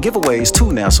of giveaways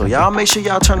too now, so y'all make sure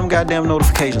y'all turn them goddamn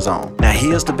notifications on. Now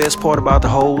here's the best part about the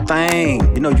whole thing.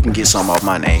 You know you can get something off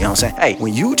my name, you know what I'm saying? Hey,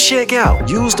 when you check out,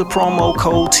 use the promo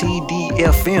code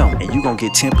TDFM and you gonna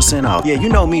get 10% off. Yeah, you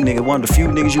know me, nigga, one of the few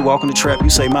niggas you walk in the trap, you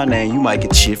say my name, you might get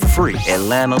the shit for free.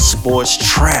 Atlanta Sports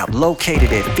Trap,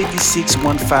 located at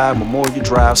 5615 Memorial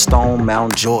Drive, Stone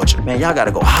Mountain, Georgia. Man, y'all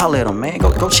gotta go holler at them, man.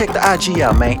 Go check the IG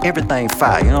out, man. Everything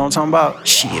fire. You know what I'm talking about?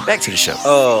 Shit, back to the show.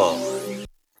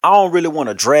 I don't really want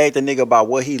to drag the nigga about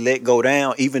what he let go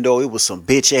down, even though it was some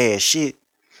bitch ass shit.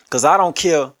 Cause I don't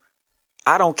care.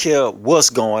 I don't care what's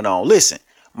going on. Listen,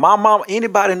 my mama,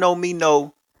 anybody know me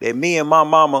know that me and my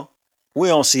mama, we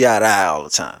don't see eye to eye all the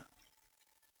time.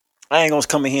 I ain't gonna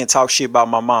come in here and talk shit about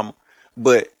my mama,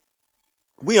 but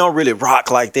we don't really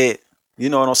rock like that. You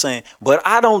know what I'm saying? But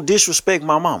I don't disrespect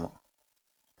my mama.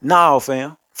 Nah,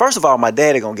 fam. First of all, my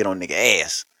daddy gonna get on nigga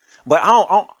ass. But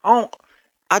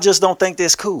I just don't think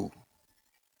that's cool.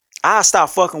 I stop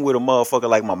fucking with a motherfucker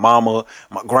like my mama,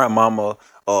 my grandmama,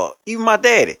 even my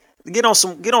daddy. Get on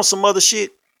some other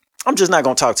shit. I'm just not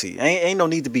gonna talk to you. Ain't no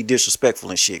need to be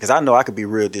disrespectful and shit, because I know I could be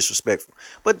real disrespectful.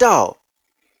 But dog,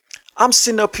 I'm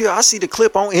sitting up here, I see the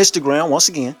clip on Instagram once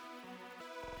again.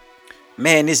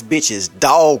 Man, this bitch is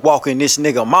dog walking this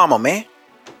nigga mama, man.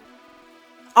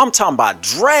 I'm talking about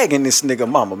dragging this nigga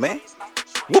mama, man.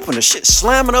 Whooping the shit,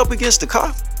 slamming up against the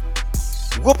car.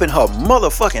 Whooping her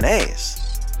motherfucking ass.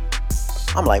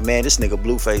 I'm like, man, this nigga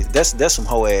Blueface, that's some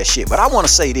hoe ass shit. But I want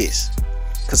to say this,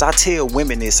 because I tell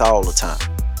women this all the time.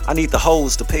 I need the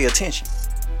hoes to pay attention.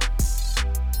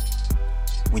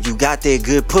 When you got that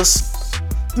good pussy,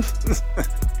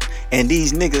 and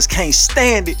these niggas can't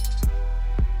stand it,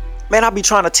 man, I be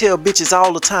trying to tell bitches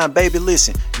all the time, baby,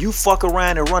 listen, you fuck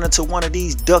around and run into one of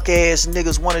these duck ass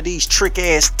niggas, one of these trick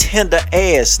ass, tender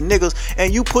ass niggas,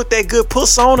 and you put that good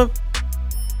puss on them.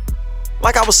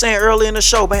 Like I was saying earlier in the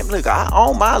show, man, look, I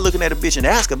don't mind looking at a bitch and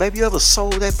ask her, baby, you ever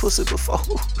sold that pussy before?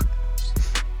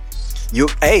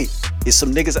 Hey, it's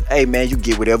some niggas, hey man, you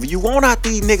get whatever you want out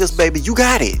these niggas, baby, you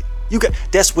got it.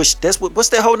 What's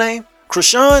that whole name?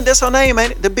 Krishan, that's her name,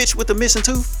 ain't it? The bitch with the missing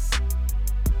tooth.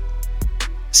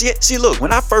 See, look,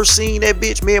 when I first seen that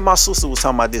bitch, me and my sister was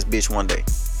talking about this bitch one day.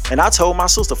 And I told my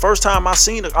sister, first time I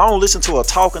seen her, I don't listen to her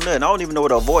talk or nothing. I don't even know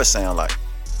what her voice sound like.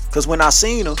 Cause when I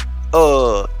seen her,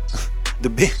 the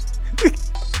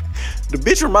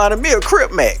bitch reminded me of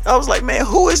Crip Mac. I was like, man,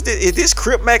 who is this? Is this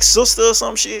Crip Mac's sister or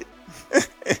some shit?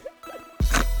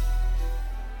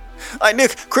 Like,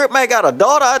 nigga, Crip Mac got a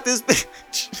daughter out this bitch.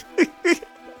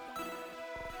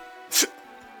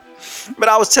 But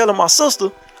I was telling my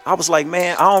sister, I was like,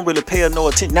 man, I don't really pay her no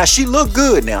attention. Now, she look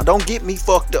good now. Don't get me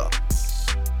fucked up.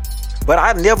 But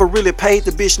I never really paid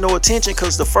the bitch no attention,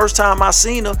 because the first time I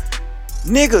seen her,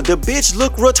 nigga, the bitch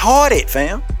look retarded,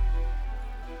 fam.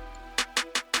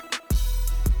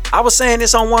 I was saying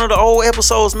this on one of the old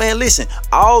episodes, man. Listen,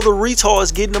 all the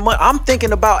retards getting the money. I'm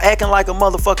thinking about acting like a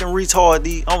motherfucking retard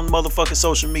on motherfucking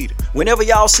social media. Whenever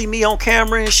y'all see me on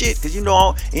camera and shit, because you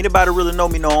know, anybody really know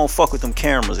me know I don't fuck with them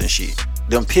cameras and shit.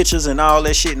 Them pictures and all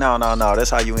that shit. No. That's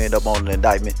how you end up on an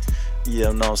indictment. You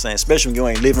know what I'm saying? Especially when you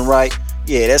ain't living right.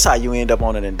 Yeah, that's how you end up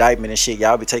on an indictment and shit.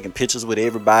 Y'all be taking pictures with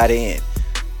everybody, and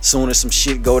soon as some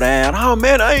shit go down, oh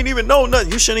man, I ain't even know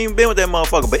nothing. You shouldn't even been with that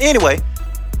motherfucker. But anyway,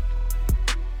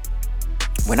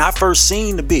 when I first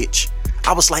seen the bitch,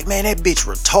 I was like, man, that bitch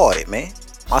retarded, man.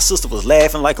 My sister was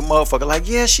laughing like a motherfucker, like,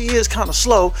 yeah, she is kind of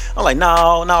slow. I'm like,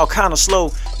 no, kind of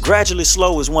slow. Gradually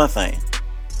slow is one thing.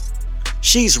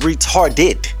 She's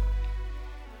retarded.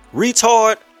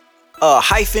 Retard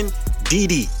hyphen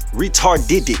DD.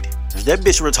 Retarded. That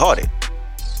bitch retarded.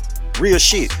 Real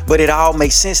shit. But it all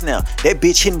makes sense now. That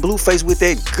bitch hitting Blueface with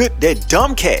that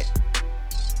dumb cat.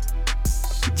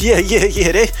 Yeah.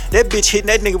 That bitch hitting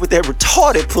that nigga with that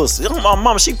retarded pussy. Oh, my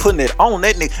mama, she putting it on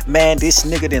that nigga. Man, this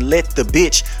nigga done let the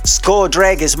bitch score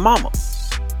drag his mama.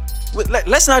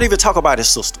 Let's not even talk about his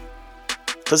sister.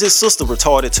 Because his sister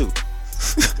retarded too.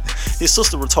 His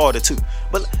sister retarded too.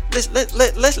 But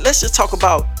let's just talk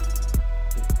about,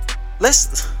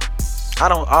 I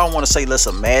don't want to say let's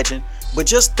imagine, But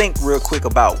just think real quick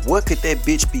about what could that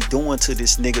bitch be doing to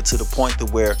this nigga to the point to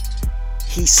where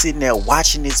he's sitting there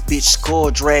watching this bitch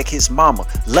skull drag his mama.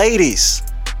 Ladies,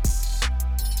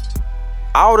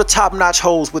 all the top-notch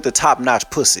hoes with the top-notch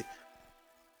pussy.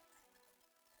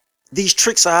 These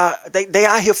tricks are they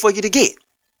out here for you to get.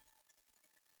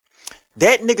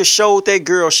 That nigga showed that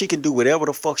girl she can do whatever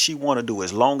the fuck she want to do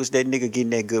as long as that nigga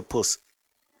getting that good pussy.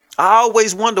 I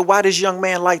always wonder why this young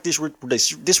man like this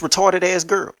retarded ass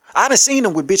girl. I done seen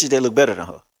him with bitches that look better than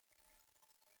her.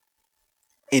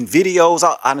 In videos,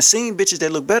 I done seen bitches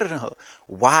that look better than her.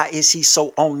 Why is he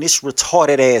so on this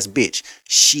retarded ass bitch?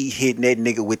 She hitting that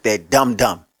nigga with that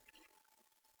dum-dum.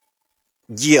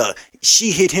 Yeah,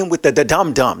 she hit him with the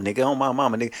dum-dum, nigga. On my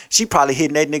mama, nigga. She probably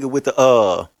hitting that nigga with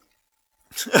the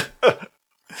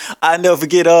I never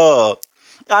forget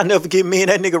me and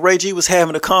that nigga Ray G was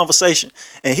having a conversation,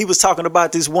 and he was talking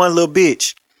about this one little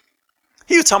bitch.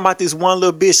 He was talking about this one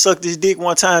little bitch sucked his dick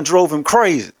one time, drove him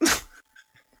crazy.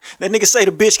 That nigga say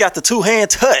the bitch got the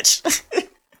two-hand touch.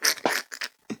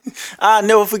 I'll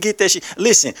never forget that shit.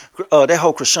 Listen, that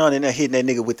whole Krishan in there hitting that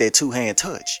nigga with that two-hand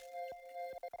touch.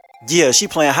 Yeah, she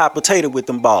playing hot potato with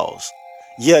them balls.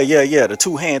 Yeah, the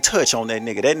two-hand touch on that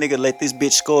nigga. That nigga let this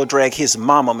bitch skull drag his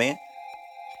mama, man.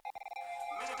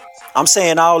 I'm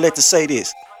saying all that to say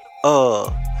this.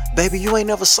 Baby, you ain't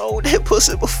never sold that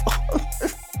pussy before.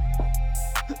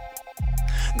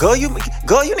 Girl, you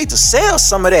need to sell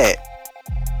some of that.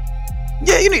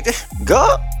 Yeah, you need to.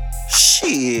 Girl,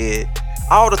 shit.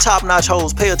 All the top-notch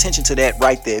hoes, pay attention to that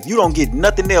right there. If you don't get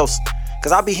nothing else,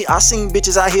 cause I seen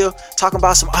bitches out here talking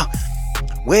about some. I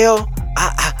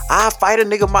fight a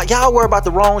nigga. Y'all worry about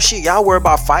the wrong shit. Y'all worry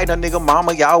about fighting a nigga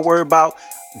mama. Y'all worry about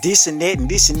this and that and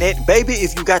this and that. Baby,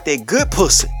 if you got that good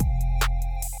pussy,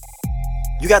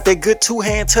 you got that good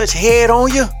two-hand touch head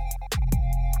on you,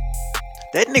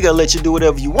 that nigga let you do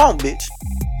whatever you want, bitch.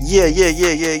 Yeah.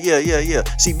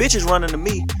 See, bitches running to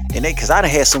me, and cause I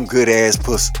done had some good ass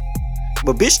pussy.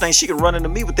 But bitch think she can run into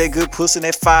me with that good pussy and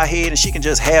that fire head and she can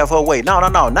just have her way. No,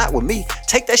 not with me.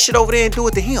 Take that shit over there and do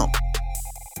it to him.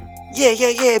 Yeah,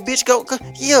 bitch, go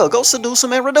seduce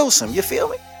him and reduce him. You feel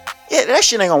me? Yeah, that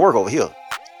shit ain't gonna work over here.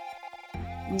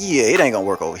 Yeah, it ain't gonna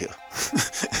work over here.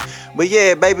 But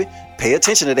yeah, baby, pay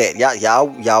attention to that.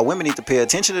 Y'all women need to pay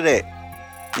attention to that.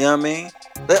 You know what I mean?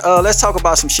 Let's talk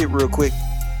about some shit real quick.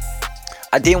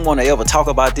 I didn't want to ever talk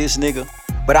about this nigga,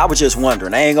 but I was just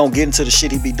wondering. I ain't gonna get into the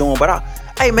shit he be doing, but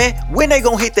hey man, when they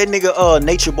gonna hit that nigga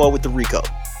Nature Boy with the Rico?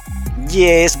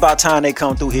 Yeah, it's about time they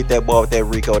come through, hit that boy with that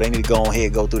Rico. They need to go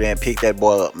ahead, go through there and pick that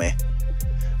boy up, man.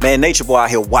 Man, Nature Boy out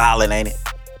here wilding, ain't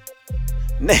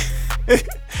it?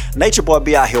 Nature Boy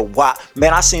be out here wild.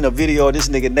 Man, I seen a video of this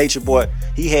nigga Nature Boy.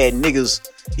 He had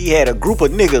a group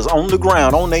of niggas on the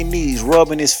ground, on their knees,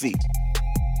 rubbing his feet.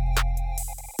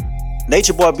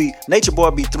 Nature Boy be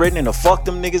threatening to fuck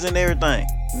them niggas and everything.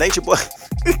 Nature Boy.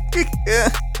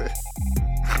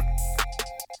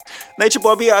 Nature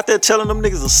Boy be out there telling them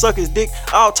niggas to suck his dick.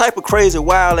 All type of crazy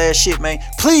wild ass shit, man.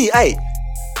 Please, hey,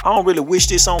 I don't really wish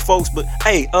this on folks, but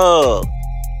hey,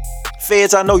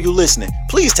 feds, I know you listening.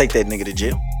 Please take that nigga to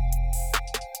jail.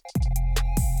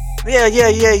 Yeah.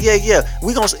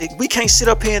 We can't sit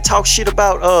up here and talk shit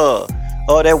about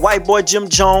that white boy Jim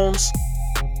Jones.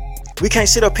 We can't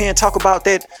sit up here and talk about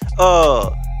that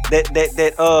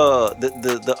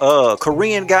the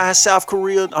Korean guy in South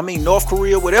Korea, North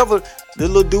Korea, whatever, the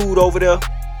little dude over there.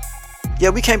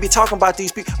 Yeah, we can't be talking about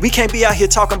these people. We can't be out here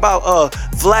talking about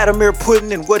Vladimir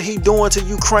Putin and what he doing to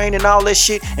Ukraine and all that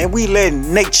shit, and we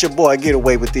letting Nature Boy get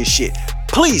away with this shit.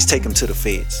 Please take him to the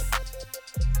feds.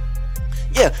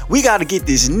 Yeah, we gotta get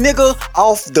this nigga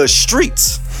off the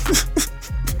streets.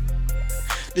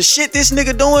 The shit this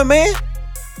nigga doing, man.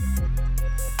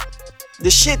 The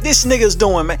shit this nigga's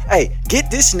doing, man. Hey, get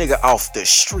this nigga off the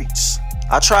streets.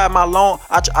 I tried my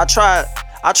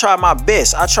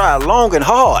best. I tried long and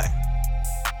hard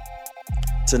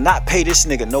to not pay this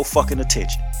nigga no fucking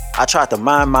attention. I tried to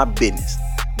mind my business,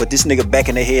 but this nigga back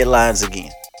in the headlines again.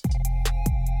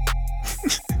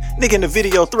 Nigga in the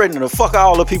video threatening to fuck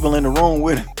all the people in the room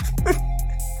with him.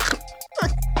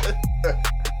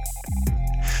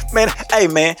 Man, hey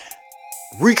man,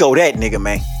 Rico that nigga,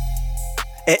 man.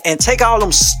 And take all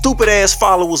them stupid ass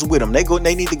followers with them.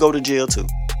 They need to go to jail too.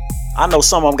 I know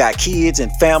some of them got kids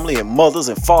and family and mothers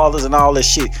and fathers and all that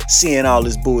shit, seeing all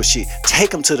this bullshit.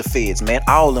 Take them to the feds, man.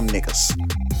 All them niggas.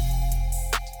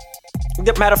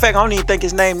 Matter of fact, I don't even think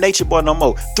his name Nature Boy no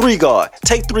more. 3 Guard.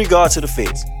 Take 3 Guard to the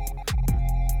feds.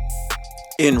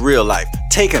 In real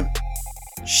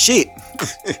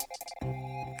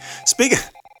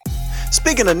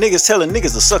Speaking of niggas telling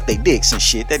niggas to suck they dicks and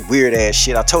shit, that weird ass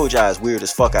shit. I told y'all it's weird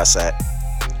as fuck outside.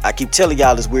 I keep telling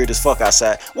y'all it's weird as fuck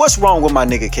outside. What's wrong with my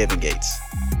nigga Kevin Gates?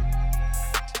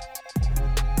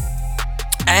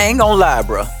 I ain't gonna lie,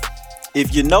 bro.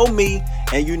 If you know me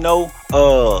and you know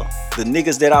the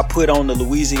niggas that I put on the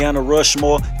Louisiana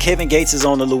Rushmore, Kevin Gates is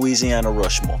on the Louisiana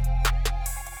Rushmore.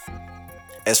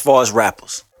 As far as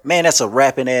rappers. Man, that's a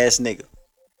rapping ass nigga.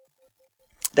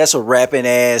 That's a rapping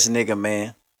ass nigga,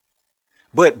 man.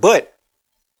 But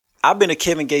I've been a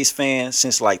Kevin Gates fan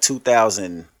since like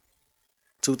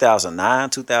 2009,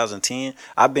 2010.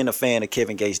 I've been a fan of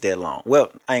Kevin Gates that long. Well,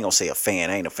 I ain't gonna say a fan.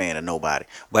 I ain't a fan of nobody.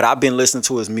 But I've been listening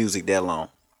to his music that long.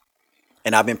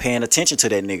 And I've been paying attention to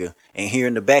that nigga and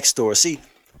hearing the backstory. See,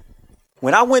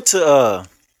 when I went to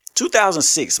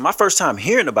 2006, my first time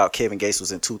hearing about Kevin Gates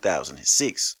was in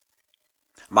 2006.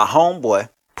 My homeboy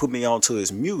put me onto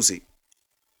his music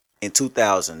in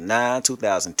 2009,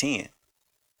 2010.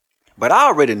 But I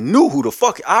already knew who the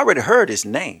fuck, I already heard his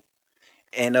name.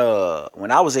 And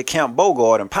when I was at Camp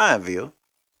Bogart in Pineville,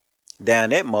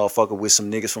 down that motherfucker with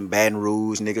some niggas from Baton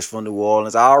Rouge, niggas from New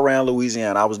Orleans, all around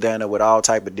Louisiana. I was down there with all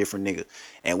type of different niggas.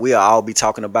 And we'll all be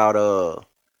talking about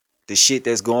the shit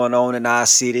that's going on in our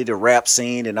city, the rap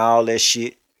scene and all that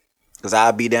shit. Cause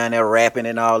I'll be down there rapping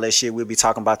and all that shit. We'll be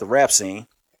talking about the rap scene.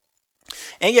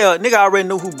 And yeah, nigga already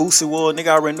knew who Boosie was, nigga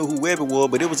already knew who Webby was,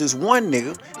 but it was this one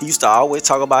nigga, he used to always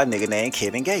talk about a nigga named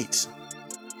Kevin Gates.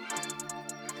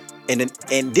 And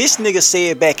this nigga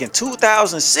said back in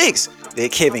 2006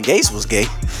 that Kevin Gates was gay.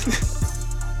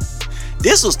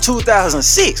 This was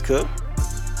 2006, cuz.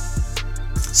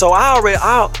 So I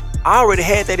already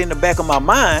had that in the back of my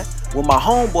mind when my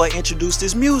homeboy introduced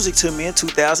his music to me in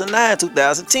 2009,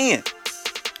 2010.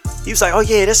 He was like, oh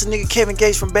yeah, that's the nigga Kevin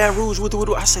Gates from Baton Rouge.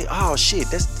 I say, oh shit,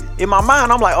 that's in my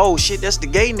mind. I'm like, oh shit, that's the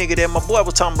gay nigga that my boy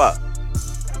was talking about.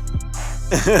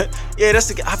 Yeah,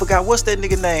 that's the. I forgot what's that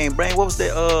nigga name, Brain. What was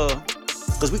that?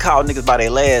 Cause we call niggas by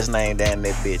their last name down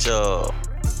that bitch.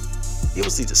 It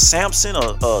was either Sampson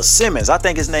or Simmons. I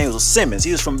think his name was Simmons.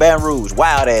 He was from Baton Rouge.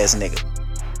 Wild ass nigga.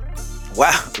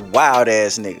 Wild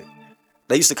ass nigga.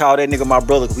 They used to call that nigga my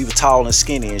brother because we were tall and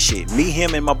skinny and shit. Me,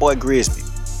 him, and my boy Grisby.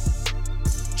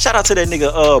 Shout out to that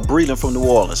nigga Breland from New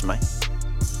Orleans, man.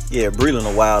 Yeah,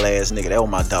 Breland a wild ass nigga. That was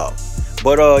my dog.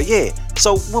 But yeah.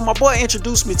 So when my boy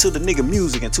introduced me to the nigga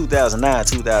music in 2009,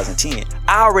 2010,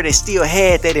 I already still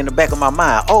had that in the back of my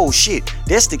mind. Oh shit,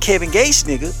 that's the Kevin Gates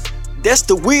nigga. That's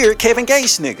the weird Kevin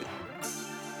Gates nigga.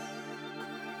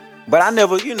 But I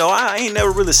never, I ain't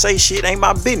never really say shit. Ain't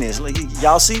my business. Like,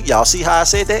 y'all see how I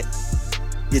said that?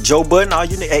 Yeah, Joe Budden, all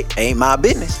you niggas, ain't my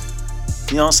business.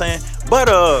 You know what I'm saying? But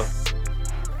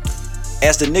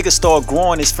as the nigga started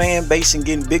growing his fan base and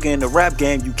getting bigger in the rap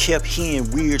game, you kept hearing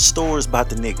weird stories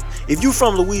about the nigga. If you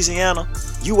from Louisiana,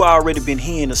 you already been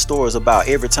hearing the stories about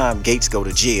every time Gates go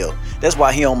to jail. That's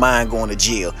why he don't mind going to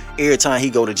jail. Every time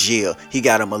he go to jail, he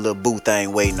got him a little boo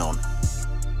thing waiting on him.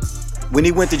 When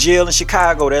he went to jail in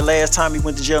Chicago, that last time he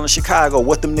went to jail in Chicago,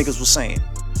 what them niggas was saying?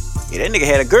 Yeah, that nigga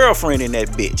had a girlfriend in that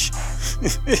bitch.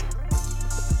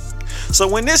 So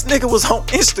when this nigga was on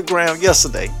Instagram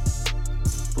yesterday,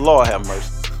 Lord have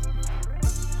mercy.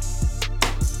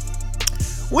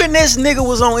 When this nigga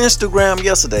was on Instagram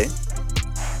yesterday,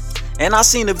 and I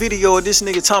seen a video of this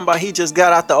nigga talking about he just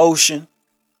got out the ocean.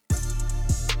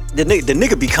 The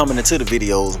nigga be coming into the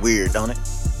videos weird, don't it?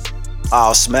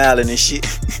 All smiling and shit.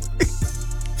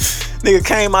 Nigga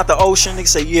came out the ocean. Nigga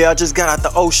say, yeah, I just got out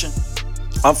the ocean.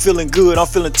 I'm feeling good. I'm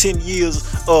feeling 10 years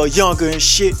younger and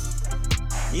shit.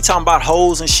 He talking about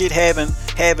hoes and shit,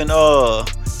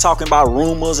 talking about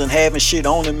rumors and having shit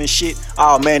on him and shit.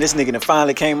 Oh man, this nigga done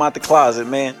finally came out the closet,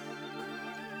 man.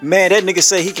 Man, that nigga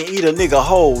say he can eat a nigga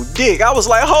whole dick. I was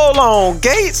like, hold on,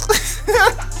 Gates.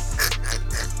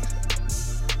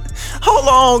 Hold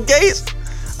on, Gates.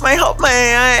 Man,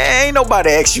 ain't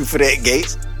nobody asked you for that,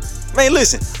 Gates. Man,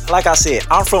 listen, like I said,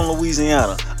 I'm from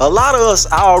Louisiana. A lot of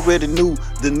us, I already knew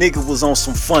the nigga was on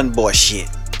some fun boy shit.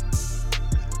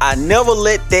 I never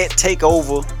let that take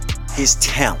over his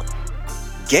talent.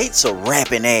 Gates a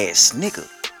rapping ass nigga.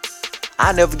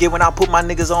 I never forget when I put my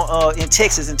niggas on in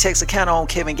Texarkana on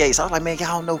Kevin Gates. I was like, man,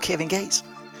 y'all don't know Kevin Gates?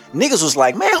 Niggas was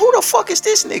like, man, who the fuck is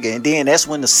this nigga? And then that's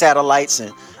when the satellites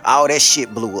and all that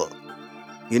shit blew up.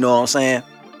 You know what I'm saying?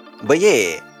 But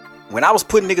yeah, when I was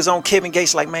putting niggas on Kevin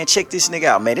Gates, like, man, check this nigga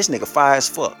out, man. This nigga fire as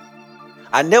fuck.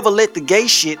 I never let the gay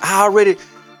shit. A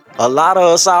lot of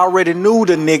us already knew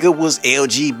the nigga was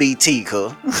LGBT,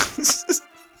 cuz.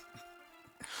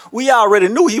 We already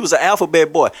knew he was an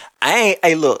alphabet boy. I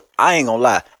ain't gonna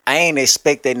lie. I ain't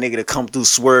expect that nigga to come through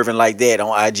swerving like that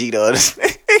on IG the other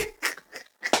day.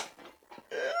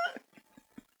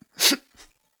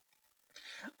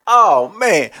 Oh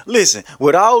man, listen.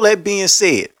 With all that being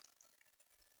said,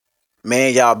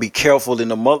 man, y'all be careful in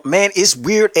the man. It's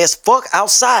weird as fuck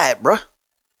outside, bruh.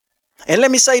 And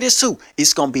let me say this too.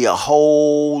 It's gonna be a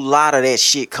whole lot of that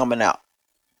shit coming out.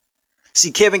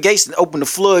 See, Kevin Gates opened the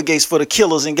floodgates for the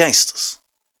killers and gangsters.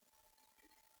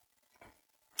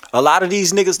 A lot of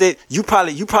these niggas that you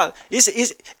probably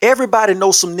it's everybody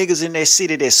knows some niggas in that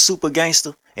city that's super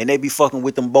gangster and they be fucking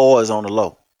with them boys on the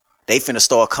low. They finna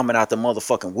start coming out the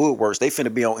motherfucking woodworks. They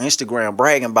finna be on Instagram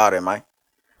bragging about it, man.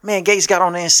 Man, Gates got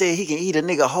on there and said he can eat a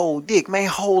nigga whole dick. Man,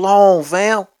 hold on,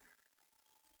 fam.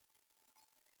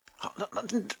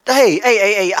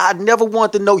 Hey, I never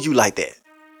wanted to know you like that.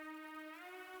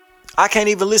 I can't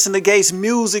even listen to Gates'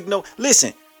 music. No,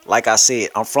 listen. Like I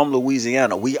said, I'm from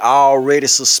Louisiana. We already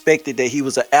suspected that he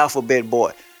was an alphabet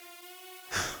boy.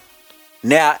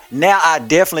 Now I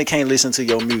definitely can't listen to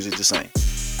your music the same.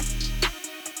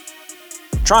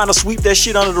 Trying to sweep that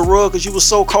shit under the rug because you was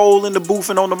so cold in the booth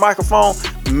and on the microphone.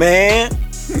 Man.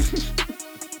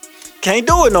 Can't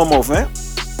do it no more, fam.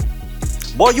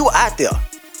 Boy, you out there.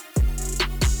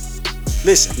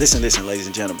 Listen, ladies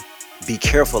and gentlemen. Be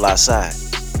careful outside.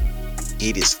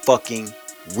 It is fucking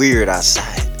weird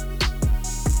outside.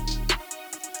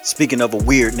 Speaking of a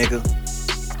weird nigga,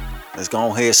 let's go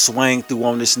ahead and swing through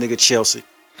on this nigga Chelsea.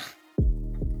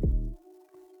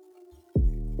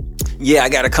 Yeah, I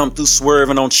gotta come through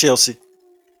swerving on Chelsea.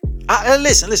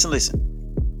 Listen.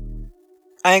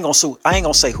 I ain't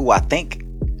gonna say who I think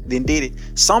then did it.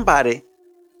 Somebody,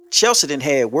 Chelsea done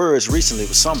had words recently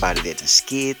with somebody that done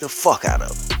scared the fuck out of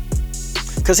him.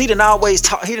 Cause he always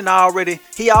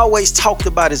talked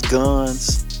about his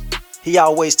guns. He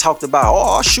always talked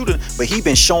about, shooting, but he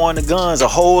been showing the guns a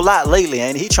whole lot lately,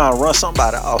 and he trying to run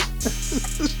somebody off.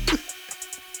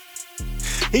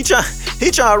 he trying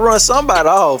to run somebody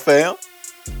off, fam.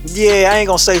 Yeah, I ain't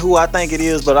gonna say who I think it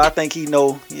is, but I think he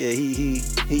know. Yeah, he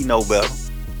know better.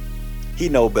 He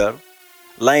know better.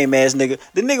 Lame ass nigga.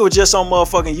 The nigga was just on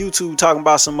motherfucking YouTube talking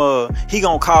about some he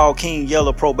gonna call King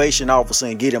Yella probation officer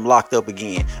and get him locked up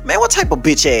again. Man, what type of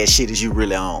bitch ass shit is you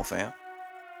really on, fam?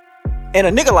 And a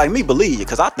nigga like me believe you,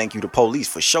 cause I think you the police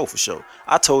for sure.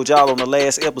 I told y'all on the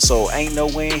last episode, ain't no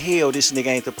way in hell this nigga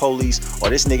ain't the police or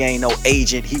this nigga ain't no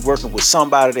agent. He working with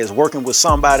somebody that's working with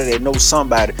somebody that knows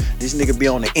somebody. This nigga be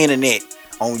on the internet,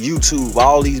 on YouTube,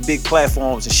 all these big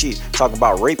platforms and shit, talking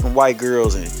about raping white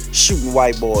girls and shooting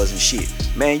white boys and shit.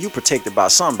 Man, you protected by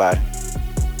somebody.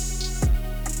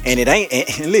 And it ain't,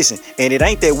 and listen, and it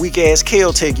ain't that weak ass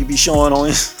Kel-Tec you be showing on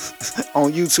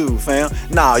on YouTube, fam.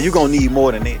 Nah, you gonna need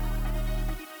more than that.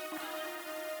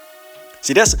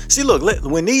 Look,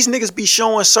 when these niggas be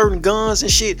showing certain guns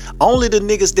and shit, only the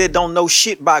niggas that don't know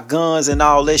shit about guns and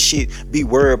all that shit be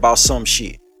worried about some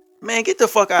shit. Man, get the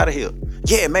fuck out of here.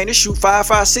 Yeah, man, they shoot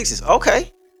 5.56s.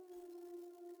 Okay.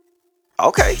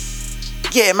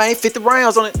 Yeah, man, 50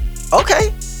 rounds on it.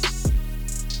 Okay.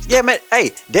 Yeah, man,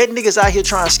 hey, that nigga's out here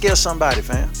trying to scare somebody,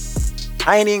 fam.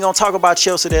 I ain't even gonna talk about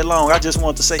Chelsea that long. I just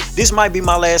want to say, this might be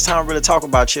my last time really talking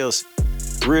about Chelsea.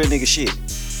 Real nigga shit.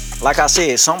 Like I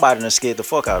said, somebody done scared the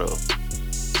fuck out of him.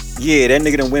 Yeah, that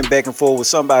nigga done went back and forth with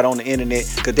somebody on the internet.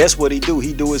 Cause that's what he do.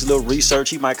 He do his little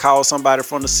research. He might call somebody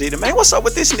from the city. Man, what's up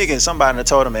with this nigga? And somebody done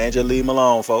told him, man, just leave him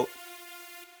alone, folk.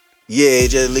 Yeah,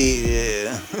 just leave.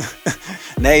 Yeah.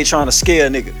 Now he trying to scare a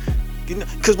nigga.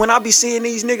 Cause when I be seeing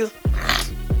these niggas,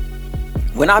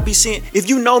 if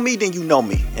you know me, then you know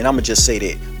me. And I'ma just say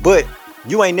that. But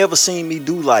you ain't never seen me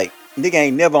do like, nigga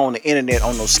ain't never on the internet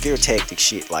on no scare tactic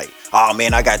shit like, oh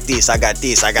man, I got this.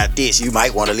 You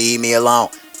might want to leave me alone.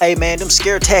 Hey man, them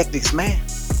scare tactics, man.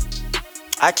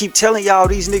 I keep telling y'all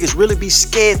these niggas really be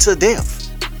scared to death.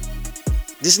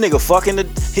 This nigga fucking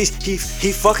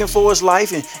he fucking for his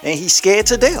life and he's scared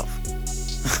to death.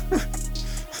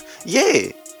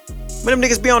 Yeah. When them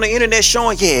niggas be on the internet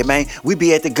showing, yeah man, we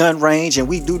be at the gun range and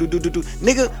we do.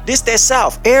 Nigga, this that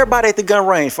South. Everybody at the gun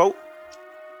range, folk.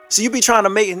 So you be trying to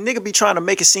make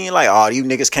it seem like, oh, you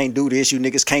niggas can't do this, you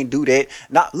niggas can't do that.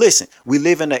 Now, listen, we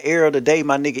live in the era today,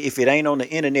 my nigga. If it ain't on the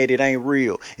internet, it ain't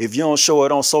real. If you don't show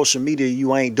it on social media,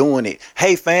 you ain't doing it.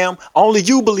 Hey, fam, only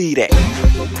you believe that.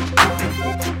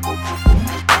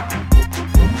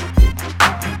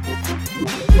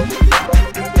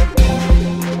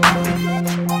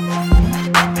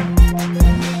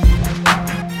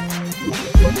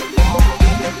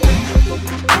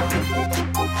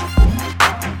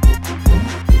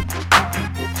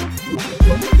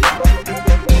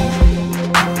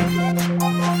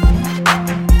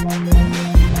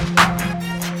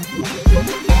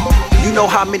 You know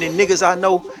how many niggas I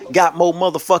know got more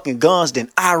motherfucking guns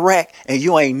than Iraq and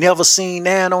you ain't never seen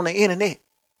that on the internet?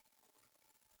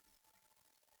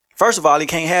 First of all, he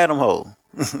can't have them hoes.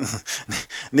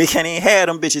 Nigga can't even have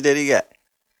them bitches that he got.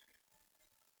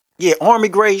 Yeah, army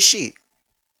grade shit.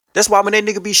 That's why when that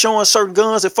nigga be showing certain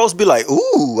guns and folks be like,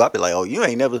 ooh, I be like, oh, you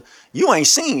ain't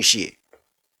seen shit.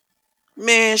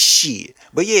 Man, shit.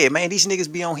 But yeah, man, these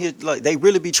niggas be on here, like, they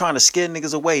really be trying to scare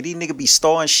niggas away. These niggas be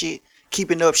storing shit,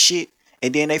 keeping up shit,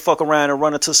 and then they fuck around and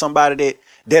run into somebody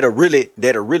that'll really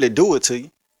do it to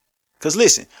you. Cause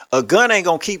listen, a gun ain't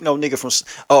gonna keep no nigga from,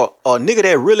 a nigga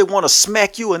that really wanna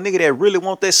smack you, a nigga that really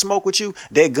want that smoke with you,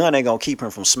 that gun ain't gonna keep him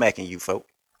from smacking you, folk.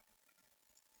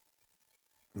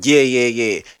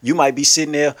 Yeah. You might be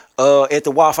sitting there at the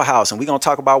Waffle House, and we gonna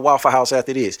talk about Waffle House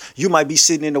after this. You might be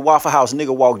sitting in the Waffle House,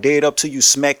 nigga walk dead up to you,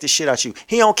 smack the shit out you.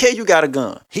 He don't care you got a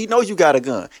gun. He know you got a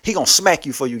gun. He gonna smack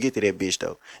you before you get to that bitch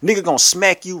though. Nigga gonna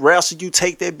smack you, wrestle you,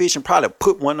 take that bitch, and probably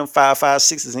put one of them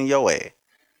 5.56s in your ass.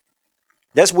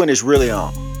 That's when it's really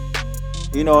on.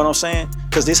 You know what I'm saying?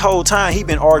 Cause this whole time he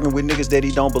been arguing with niggas that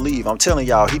he don't believe. I'm telling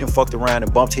y'all, he done fucked around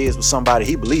and bumped heads with somebody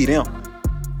he believed him.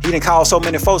 He done called so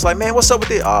many folks like, man, what's up with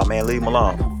this? Oh man, leave him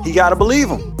alone. He gotta believe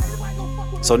him.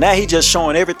 So now he just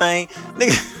showing everything.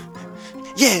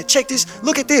 Nigga, yeah, check this.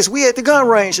 Look at this. We at the gun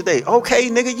range today. Okay,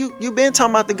 nigga, you been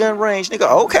talking about the gun range.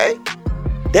 Nigga, okay.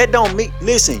 That don't mean,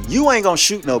 listen, you ain't gonna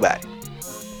shoot nobody.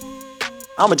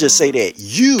 I'ma just say that.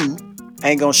 You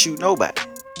ain't gonna shoot nobody.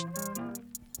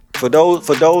 For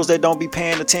those that don't be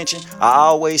paying attention, I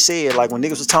always said, like when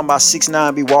niggas was talking about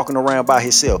 6ix9ine be walking around by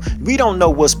himself. We don't know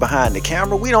what's behind the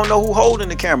camera. We don't know who holding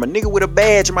the camera. Nigga with a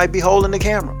badge might be holding the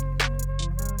camera.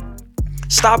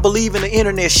 Stop believing the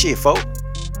internet shit, folk.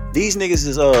 These niggas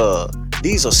is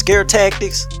these are scare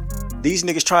tactics. These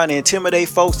niggas trying to intimidate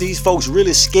folks. These folks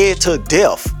really scared to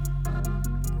death.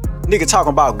 Nigga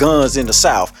talking about guns in the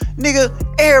South. Nigga,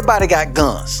 everybody got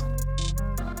guns.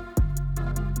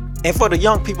 And for the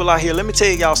young people out here, let me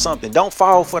tell y'all something. Don't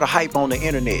fall for the hype on the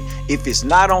internet. If it's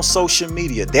not on social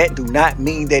media, that do not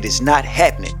mean that it's not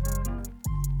happening.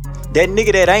 That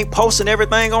nigga that ain't posting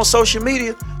everything on social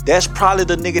media, that's probably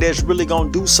the nigga that's really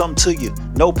gonna do something to you.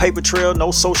 No paper trail,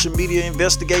 no social media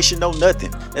investigation, no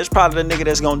nothing. That's probably the nigga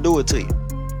that's gonna do it to you.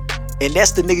 And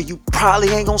that's the nigga you probably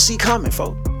ain't gonna see coming,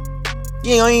 folks.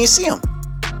 You ain't see him.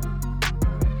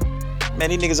 Man,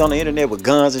 these niggas on the internet with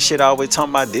guns and shit always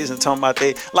talking about this and talking about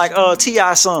that. Like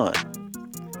T.I. son.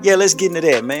 Yeah, let's get into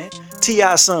that, man.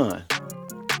 T.I. son.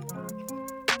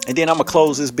 And then I'ma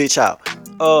close this bitch out.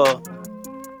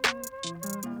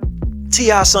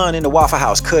 T.I. son in the Waffle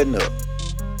House cutting up.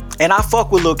 And I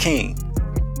fuck with Lil King.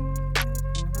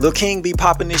 Lil King be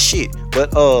popping this shit.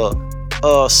 But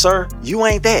sir, you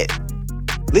ain't that.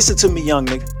 Listen to me, young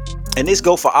nigga. And this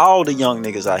go for all the young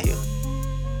niggas out here.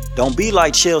 Don't be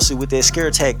like Chelsea with that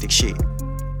scare tactic shit.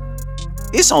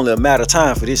 It's only a matter of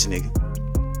time for this nigga.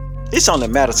 It's only a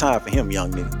matter of time for him,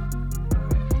 young nigga.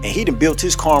 And he done built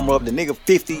his karma up. The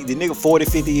nigga 40,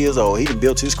 50 years old. He done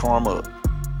built his karma up.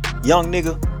 Young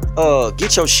nigga,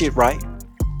 get your shit right.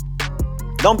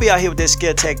 Don't be out here with that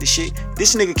scare tactic shit.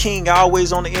 This nigga King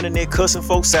always on the internet cussing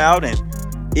folks out, and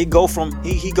he go from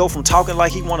talking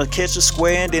like he want to catch a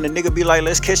square, and then the nigga be like,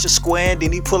 let's catch a square, and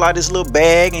then he pull out his little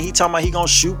bag and he talking about he gonna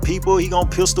shoot people, he gonna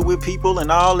pistol with people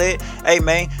and all that. Hey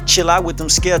man, chill out with them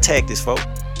scare tactics, folks.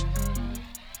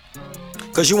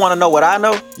 Cause you wanna know what I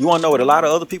know? You wanna know what a lot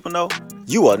of other people know?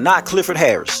 You are not Clifford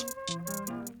Harris.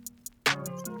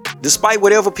 Despite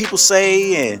whatever people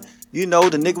say, and you know,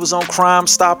 the nigga was on Crime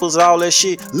Stoppers and all that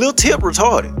shit, Lil Tip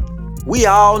retarded. We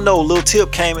all know Lil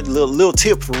Tip came in, Lil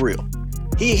Tip for real.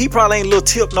 He probably ain't Lil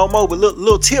Tip no more, but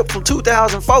Lil Tip from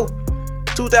 2004,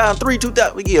 2003,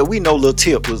 2000. Yeah, we know Lil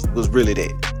Tip was really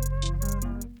that.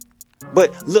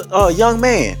 But young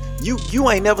man, you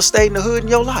ain't never stayed in the hood in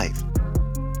your life.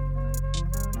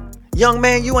 Young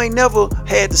man, you ain't never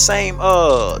had the same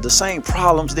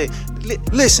problems that.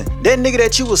 Listen, that nigga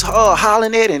that you was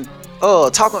hollering at and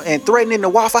talking and threatening the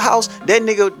Waffle House, that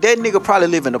nigga probably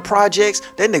live in the projects.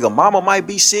 That nigga mama might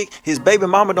be sick. His baby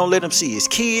mama don't let him see his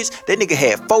kids. That nigga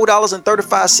had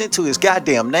 $4.35 to his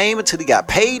goddamn name until he got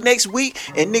paid next week.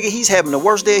 And nigga, he's having the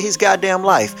worst day of his goddamn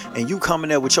life. And you coming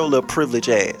there with your little privileged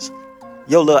ass.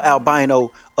 Your little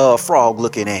albino frog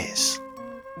looking ass.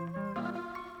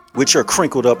 With your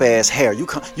crinkled up ass hair. You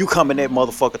come in that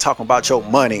motherfucker talking about your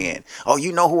money and, oh,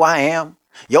 you know who I am?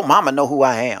 Your mama know who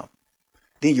I am.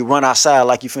 Then you run outside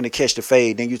like you finna catch the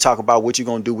fade. Then you talk about what you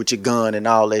gonna do with your gun and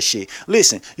all that shit.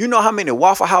 Listen, you know how many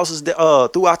Waffle Houses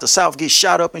throughout the South get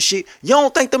shot up and shit? You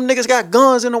don't think them niggas got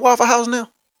guns in the Waffle House now?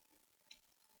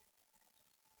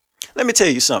 Let me tell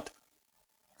you something.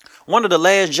 One of the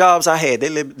last jobs I had, they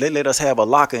let us have a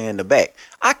locker in the back.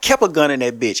 I kept a gun in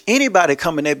that bitch. Anybody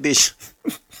come in that bitch,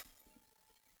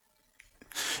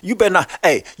 You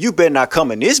better not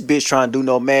come in this bitch trying to do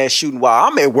no mass shooting while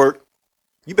I'm at work.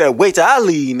 You better wait till I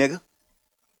leave, nigga.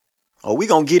 Or we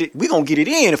gonna get it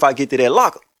in if I get to that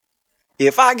locker.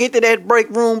 If I get to that break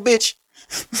room, bitch,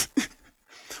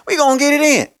 we gonna get it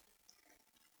in.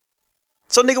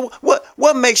 So nigga,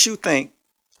 what makes you think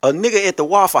a nigga at the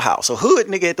Waffle House, a hood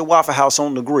nigga at the Waffle House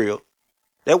on the grill,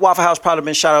 that Waffle House probably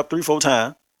been shot up 3-4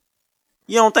 times.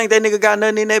 You don't think that nigga got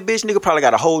nothing in that bitch? Nigga probably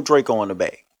got a whole Draco in the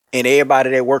bag. And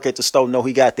everybody that work at the store know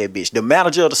he got that bitch. The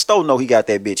manager of the store know he got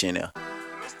that bitch in there.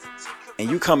 And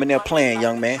you come in there playing,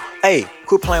 young man. Hey,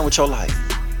 quit playing with your life.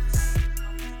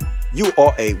 You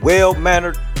are a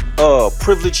well-mannered,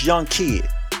 privileged young kid.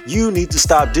 You need to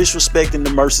stop disrespecting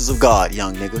the mercies of God,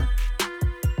 young nigga.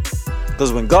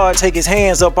 Because when God take his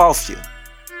hands up off you,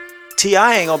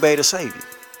 T.I. ain't gonna be able to save you.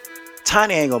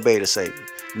 Tiny ain't gonna be able to save you.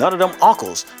 None of them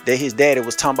uncles that his daddy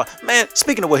was talking about. Man,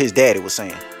 speaking of what his daddy was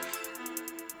saying.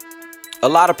 A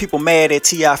lot of people mad at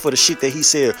T.I. for the shit that he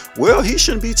said. Well, he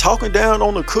shouldn't be talking down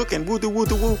on the cook and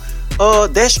woo-doo-woo-doo-woo.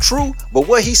 That's true, but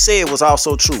what he said was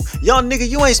also true. Young nigga,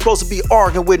 you ain't supposed to be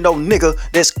arguing with no nigga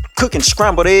that's cooking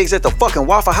scrambled eggs at the fucking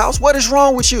Waffle House. What is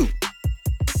wrong with you?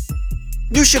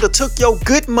 You should have took your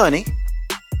good money.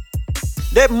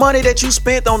 That money that you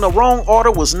spent on the wrong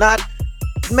order was not,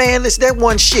 man, that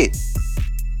one shit.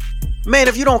 Man,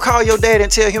 if you don't call your dad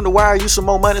and tell him to wire you some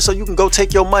more money so you can go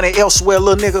take your money elsewhere,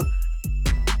 little nigga.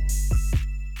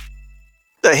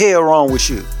 The hell wrong with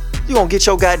you? You gonna get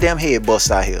your goddamn head bust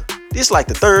out here. This like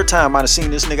the third time I done seen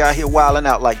this nigga out here wilding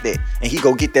out like that. And he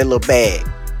go get that little bag.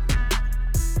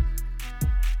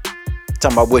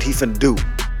 Talking about what he finna do.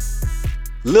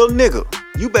 Little nigga,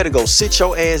 you better go sit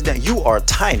your ass down. You are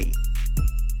tiny.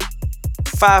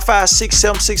 5'5",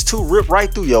 6'7", 6'2", rip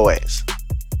right through your ass.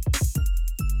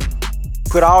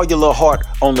 Put all your little heart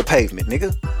on the pavement,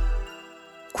 nigga.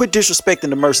 Quit disrespecting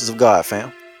the mercies of God,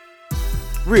 fam.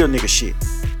 Real nigga shit.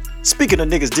 Speaking of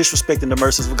niggas disrespecting the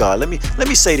mercies of God, let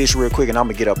me say this real quick and I'm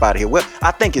gonna get up out of here. Well, I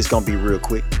think it's gonna be real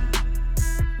quick.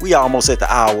 We almost at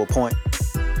the hour point.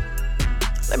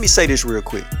 Let me say this real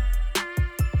quick.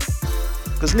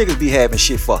 Cause niggas be having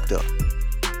shit fucked up.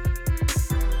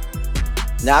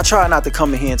 Now I try not to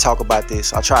come in here and talk about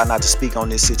this. I try not to speak on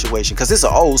this situation cause it's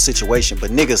an old situation,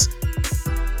 but niggas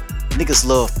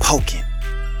love poking.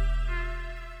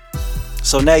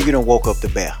 So now you done woke up the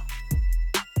bear.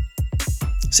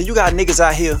 So you got niggas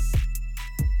out here,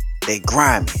 they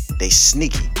grimy, they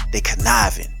sneaky, they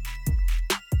conniving.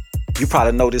 You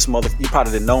probably know this you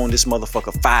probably have known this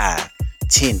motherfucker 5,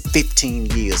 10, 15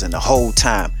 years and the whole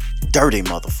time, dirty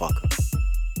motherfucker.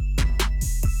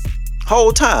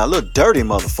 Whole time, little dirty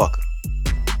motherfucker.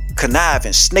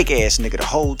 Conniving, snake ass nigga the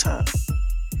whole time.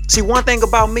 See, one thing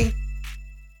about me,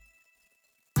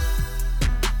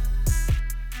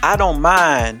 I don't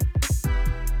mind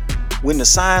when the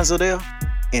signs are there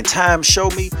and time show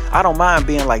me. I don't mind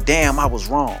being like, damn, I was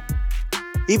wrong.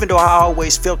 Even though I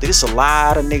always felt that it's a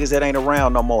lot of niggas that ain't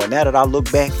around no more. And now that I look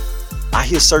back, I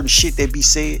hear certain shit that be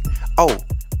said. Oh,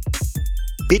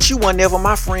 bitch, you wasn't ever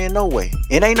my friend no way.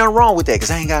 And ain't nothing wrong with that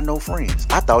because I ain't got no friends.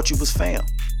 I thought you was fam.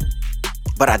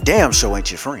 But I damn sure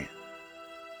ain't your friend.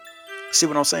 See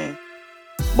what I'm saying?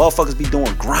 Motherfuckers be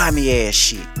doing grimy ass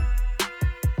shit.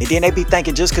 And then they be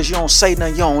thinking just because you don't say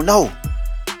nothing, you don't know.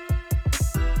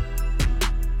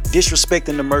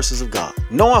 Disrespecting the mercies of God.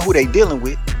 Knowing who they dealing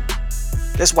with.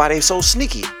 That's why they so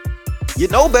sneaky. You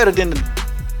know better than to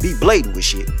be blatant with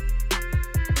shit.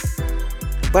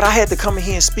 But I had to come in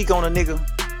here and speak on a nigga.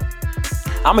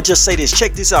 I'ma just say this.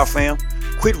 Check this out, fam.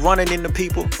 Quit running into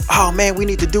people. Oh man, we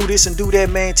need to do this and do that,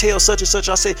 man. Tell such and such.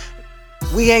 I said,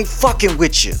 we ain't fucking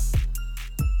with you.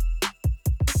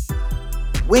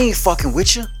 We ain't fucking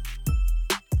with you.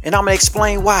 And I'm gonna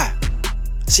explain why.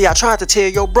 See, I tried to tell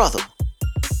your brother.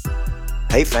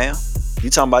 Hey fam, you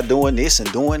talking about doing this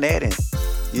and doing that and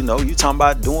you talking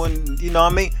about doing, you know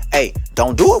what I mean? Hey,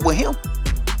 don't do it with him.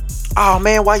 Oh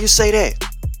man, why you say that?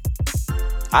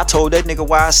 I told that nigga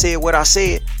why I said what I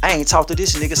said. I ain't talked to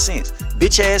this nigga since.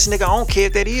 Bitch ass nigga, I don't care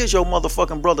if that is your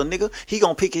motherfucking brother, nigga. He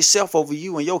gonna pick himself over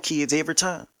you and your kids every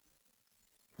time.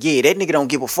 Yeah, that nigga don't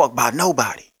give a fuck about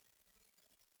nobody.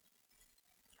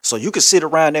 So you can sit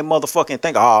around that motherfucker and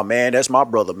think, oh man, that's my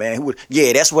brother, man.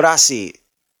 Yeah, that's what I said.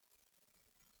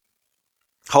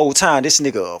 Whole time, this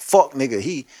nigga a fuck nigga.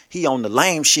 He on the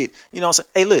lame shit. You know what I'm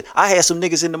saying? Hey, look, I had some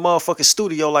niggas in the motherfucking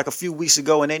studio like a few weeks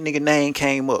ago and that nigga name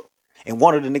came up. And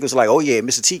one of the niggas was like, oh yeah,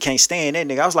 Mr. T can't stand that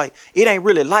nigga. I was like, it ain't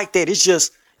really like that. It's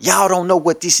just, y'all don't know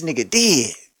what this nigga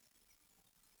did.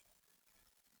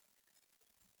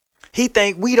 He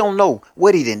think we don't know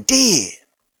what he done did.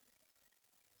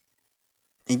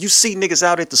 And you see niggas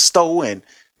out at the store and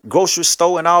grocery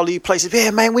store and all these places.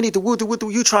 Yeah, man, we need to woo.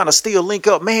 You trying to still link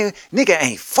up. Man, nigga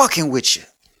ain't fucking with you.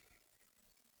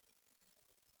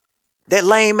 That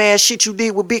lame ass shit you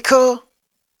did with Big Cuz.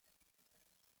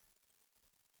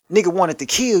 Nigga wanted to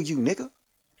kill you, nigga.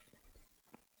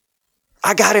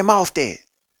 I got him off that.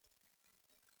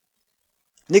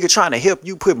 Nigga trying to help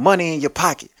you put money in your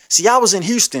pocket. See, I was in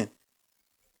Houston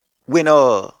when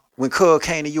Cuz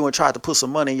came to you and tried to put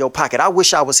some money in your pocket. I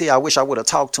wish I was here. I wish I would have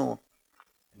talked to him.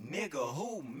 Nigga,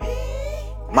 who me?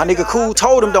 My nigga Cool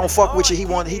told him don't fuck with you. He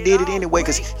did it anyway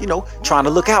because, you know, trying to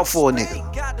look out for a nigga.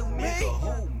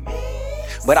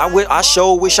 But I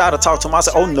sure wish I'd have talked to him. I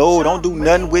said, oh no, don't do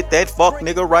nothing with that fuck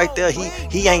nigga right there.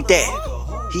 He ain't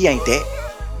that. He ain't that.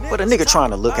 But a nigga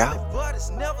trying to look out.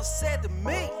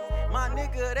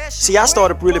 See, I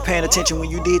started really paying attention when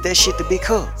you did that shit to Big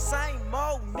Cuz.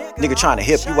 Nigga trying to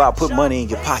help you out, put money in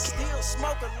your pocket.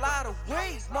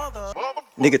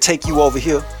 Nigga take you over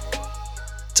here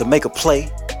to make a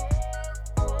play.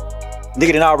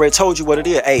 Nigga done already told you what it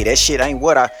is. Hey, that shit ain't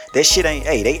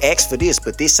hey, they asked for this,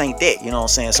 but this ain't that. You know what I'm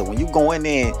saying? So when you go in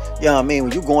there, you know what I mean?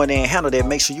 When you go in there and handle that,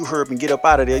 make sure you hurry up and get up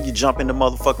out of there. You jump in the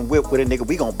motherfucking whip with a nigga,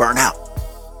 we gonna burn out.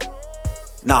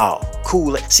 Nah,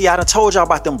 cool. See, I done told y'all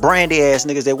about them brandy ass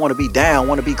niggas that want to be down,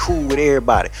 want to be cool with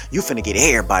everybody. You finna get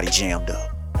everybody jammed up.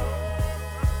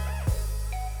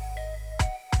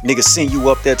 Niggas send you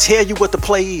up there, tell you what the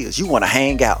play is. You want to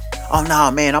hang out. Oh,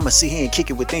 nah, man, I'm going to sit here and kick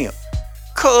it with them.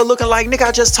 Cuz looking like, nigga,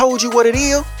 I just told you what it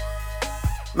is.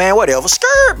 Man, whatever.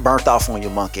 Skirt burnt off on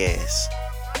your monk ass.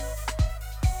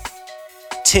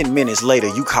 10 minutes later,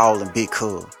 you calling Big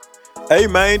Cuz. Hey,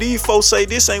 man, these folks say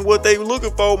this ain't what they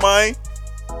looking for, man.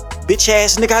 Bitch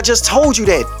ass nigga, I just told you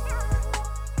that.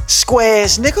 Square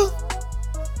ass nigga.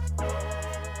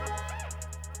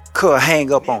 Cuz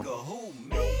hang up on you.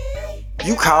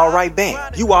 You call right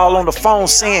back. You all on the phone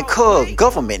saying Cuz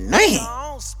government name.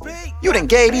 You done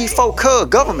gave these folk Cuz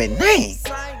government name.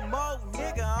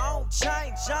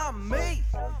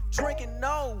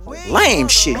 Lame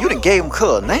shit. You done gave them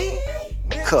Cuz name.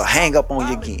 Cuz hang up on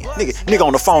you again. Nigga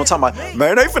on the phone talking about,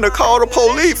 man, they finna call the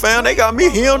police, fam. They got me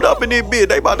hemmed up in this bitch.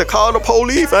 They about to call the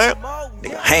police, fam.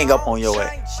 Nigga hang up on your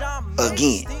ass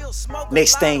again.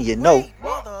 Next thing you know,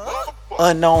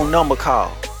 unknown number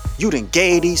call. You done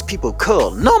gave these people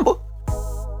Cuz number.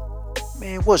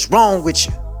 Man, what's wrong with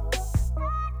you?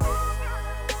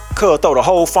 Cuz throw the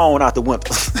whole phone out the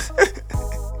window.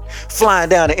 Flying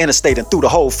down the interstate and threw the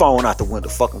whole phone out the window,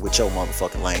 fucking with your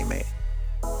motherfucking lame man.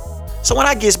 So when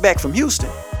I gets back from Houston,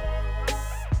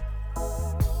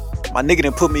 my nigga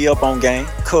done put me up on game.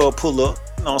 Cuz pull up.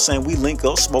 You know what I'm saying? We link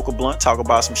up, smoke a blunt, talk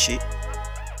about some shit.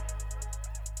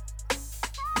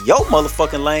 Yo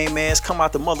motherfucking lame ass come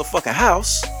out the motherfucking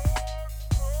house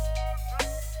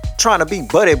trying to be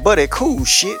buddy cool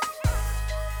shit.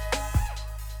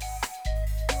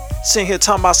 Sitting here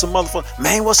talking about some motherfucker.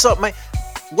 Man, what's up, man?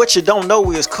 What you don't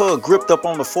know is Cuz gripped up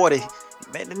on the 40.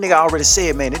 Man, the nigga already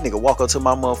said, man, this nigga walk up to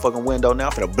my motherfucking window now.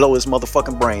 I'm finna blow his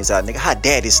motherfucking brains out, nigga. How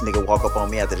dare this nigga walk up on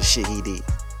me after the shit he did?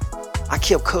 I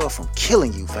kept Cuz from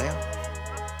killing you, fam.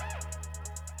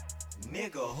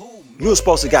 You was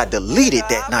supposed to got deleted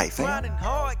that night, fam.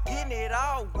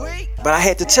 But I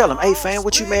had to tell him, hey, fam,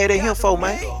 what you mad at him for,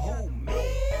 man?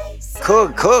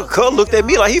 Cuz looked at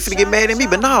me like he finna get mad at me,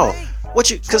 but no.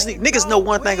 Cause niggas know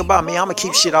one thing about me, I'ma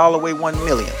keep shit all the way 1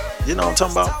 million. You know what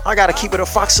I'm talking about? I gotta keep it a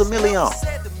foxamillion.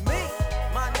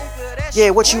 Yeah,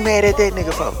 what you mad at that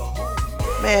nigga for?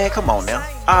 Man, come on now.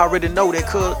 I already know that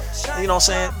Cuz, you know what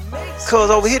I'm saying? Cuz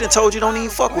over here done told you don't even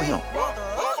fuck with him.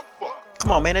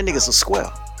 Come on, man, that nigga's a square.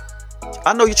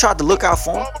 I know you tried to look out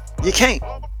for him. You can't.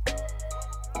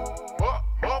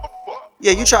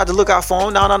 Yeah, you tried to look out for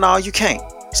him. No, you can't.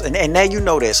 So, and now you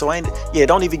know that. So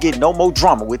don't even get no more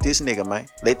drama with this nigga, man.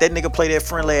 Let that nigga play that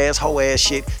friendly ass, hoe ass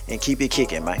shit and keep it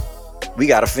kicking, man. We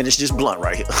gotta finish this blunt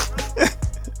right here.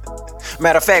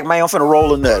 Matter of fact, man, I'm finna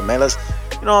roll a nut, man. Let's,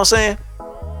 you know what I'm saying?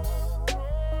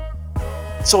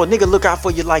 So a nigga look out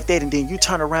for you like that, and then you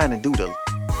turn around and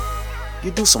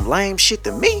you do some lame shit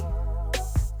to me.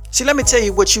 See, let me tell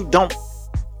you what you don't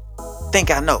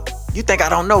think I know. You think I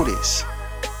don't know this.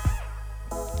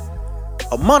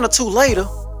 A month or two later,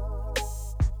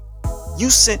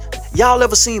 y'all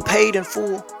ever seen Paid in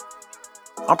Full?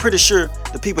 I'm pretty sure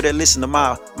the people that listen to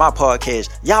my podcast,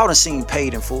 y'all done seen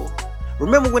Paid in Full.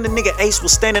 Remember when the nigga Ace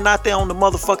was standing out there on the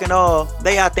motherfucking,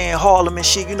 they out there in Harlem and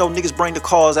shit, you know, niggas bring the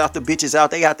cars out, the bitches out,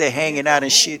 they out there hanging out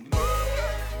and shit.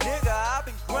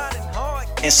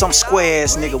 And some square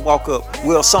ass nigga walk up,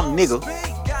 some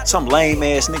lame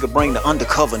ass nigga bring the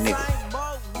undercover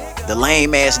nigga. The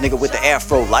lame ass nigga with the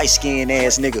afro, light skinned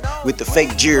ass nigga with the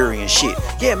fake jewelry and shit.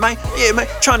 Yeah, man,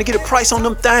 trying to get a price on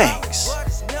them things.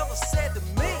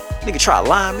 Nigga try to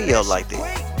line me up like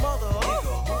that.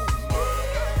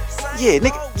 Yeah,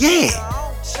 nigga, yeah.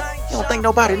 You don't think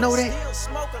nobody know that?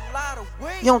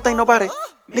 You don't think nobody?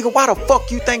 Nigga, why the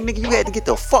fuck you think, nigga, you had to get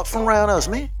the fuck from around us,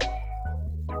 man?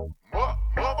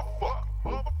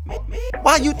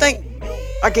 Why you think?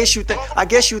 I guess you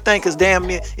think cause damn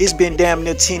near it's been damn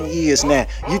near 10 years now.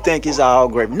 You think it's all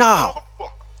great. No,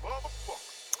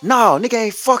 nigga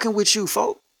ain't fucking with you,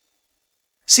 folk.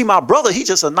 See, my brother, he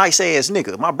just a nice ass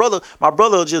nigga. My brother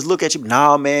will just look at you.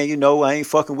 Nah, man, you know, I ain't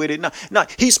fucking with it. Nah,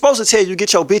 he's supposed to tell you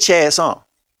get your bitch ass on.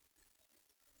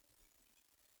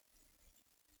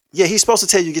 Yeah, he's supposed to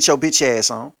tell you get your bitch ass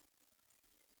on.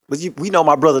 But we know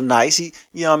my brother nice. He,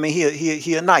 you know what I mean?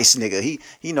 He a nice nigga.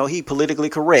 He politically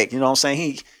correct. You know what I'm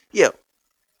saying?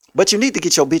 But you need to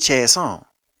get your bitch ass on.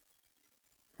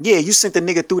 Yeah, you sent the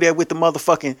nigga through there with the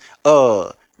motherfucking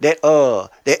that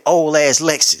old ass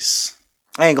Lexus.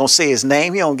 I ain't gonna say his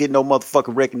name. He don't get no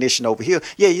motherfucking recognition over here.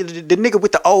 Yeah, the nigga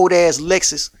with the old ass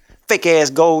Lexus, fake ass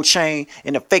gold chain,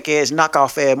 and the fake ass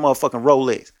knockoff ass motherfucking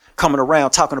Rolex. Coming around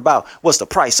talking about what's the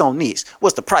price on this,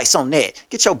 what's the price on that.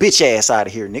 Get your bitch ass out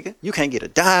of here, nigga. You can't get a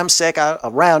dime sack out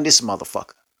around this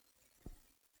motherfucker.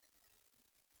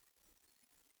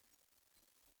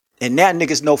 And now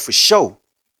niggas know for sure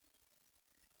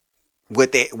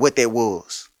what that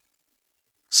was.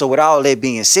 So with all that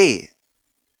being said,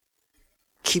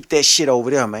 keep that shit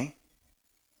over there, man.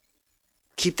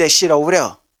 Keep that shit over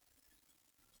there.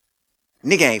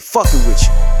 Nigga ain't fucking with you.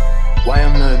 Why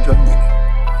I'm not a drug dealer?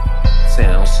 Saying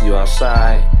I don't see you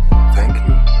outside. Thank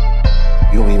you.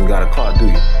 You don't even got a car, do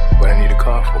you? What I need a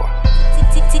car for?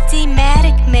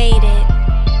 D-Matic made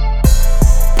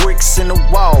it. Bricks in the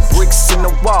wall, bricks in the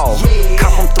wall. Yeah.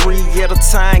 Cop them 3 at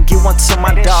a time, get one to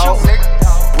my dog.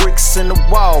 Bricks in the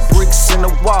wall, bricks in the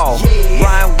wall. Yeah.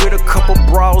 Rhyme with a couple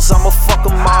bras, I'ma fuck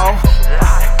them all.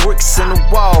 Bricks in the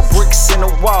wall, bricks in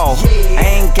the wall. Yeah. I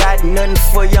ain't got nothing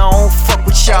for y'all, I don't fuck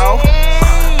with y'all.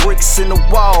 Bricks in the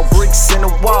wall, bricks in the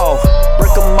wall.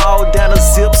 Break them all down the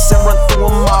zips and run through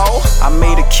them all. I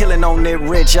made a killing on that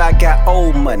rich, I got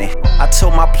old money. I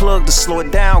told my plug to slow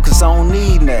it down cause I don't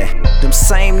need nothing. Them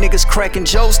same niggas cracking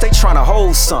jokes, they tryna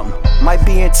hold something. Might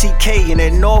be in TK in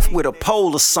that north with a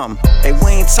pole or something. Hey,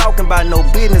 we ain't talking about no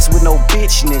business with no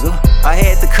bitch, nigga. I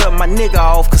had to cut my nigga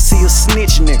off cause he a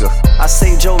snitch, nigga. I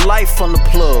saved your life from the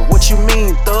plug, what you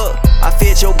mean, thug? I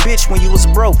fed your bitch when you was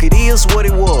broke, it is what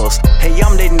it was. Hey,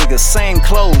 I'm that nigga, same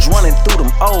clothes, running through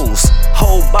them O's.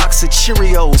 Whole box of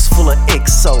Cheerios full of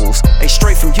XOs. Hey,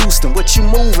 straight from Houston, what you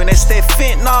moving? That's that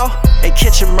fentanyl? Hey,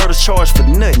 catch a murder charge for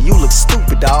nothing, you look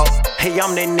stupid, dawg. Hey,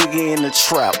 I'm that nigga in the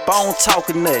trap, I don't talk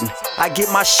or nothing. I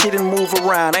get my shit and move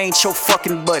around, I ain't your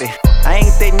fucking buddy. I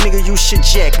ain't that nigga you should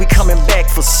jack, we coming back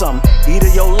for something. Either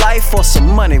your life or some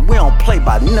money, we don't play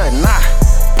by nothing, nah.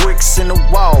 Bricks in the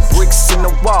wall, bricks in the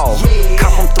wall. Yeah.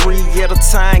 Cop them 3 at a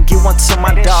time, get one to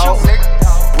my dog.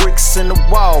 Bricks in the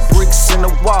wall, bricks in the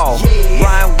wall. Yeah.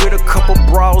 Rhyme with a couple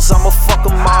bras, I'ma fuck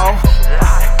them all.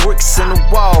 Bricks in the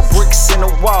wall, bricks in the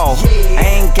wall. Yeah. I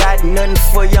ain't got nothing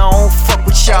for y'all, I don't fuck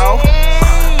with y'all.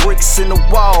 Bricks in the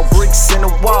wall, bricks in the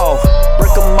wall.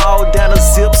 Break them all down the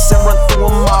zips and run through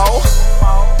them all.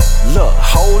 Look,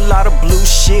 whole lot of blue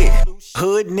shit.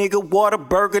 Hood nigga,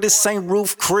 Whataburger, this ain't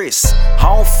Roof Chris.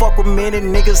 I don't fuck with many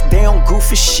niggas, they on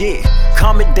goofy shit.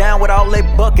 Coming down with all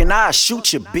that buckin', I'll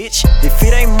shoot you, bitch. If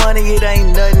it ain't money, it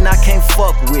ain't nothing, I can't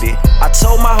fuck with it. I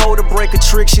told my hoe to break a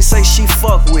trick, she say she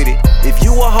fuck with it. If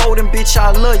you a holdin' bitch,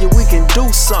 I love you, we can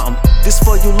do something. This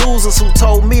for you losers who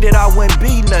told me that I wouldn't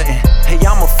be nothing. Hey,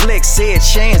 I'ma flex every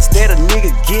chance that a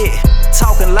nigga get.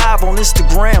 Talking live on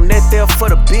Instagram, that there for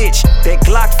the bitch. That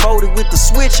Glock 40 with the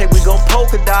switch, hey, we gon'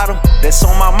 polka dot 'em. That's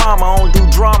on my mama, I don't do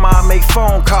drama, I make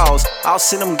phone calls. I'll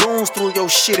send them goons through your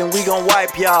shit and we gon'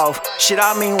 wipe you off. Shit,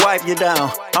 I mean wipe you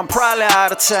down. I'm probably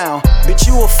out of town, bitch,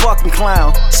 you a fucking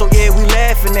clown. So yeah, we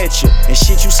laughing at you. And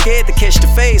shit, you scared to catch the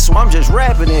face, so I'm just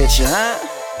rapping at you, huh?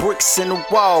 Bricks in the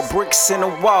wall, bricks in the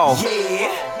wall.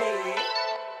 Yeah.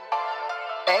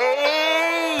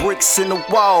 Hey. Bricks in the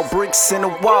wall, bricks in the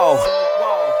wall.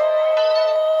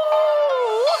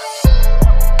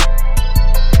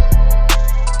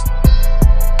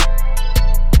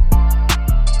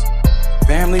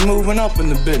 Family moving up in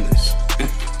the business.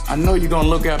 I know you're gonna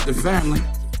look after family.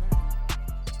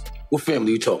 What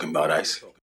family you talking about, Ice?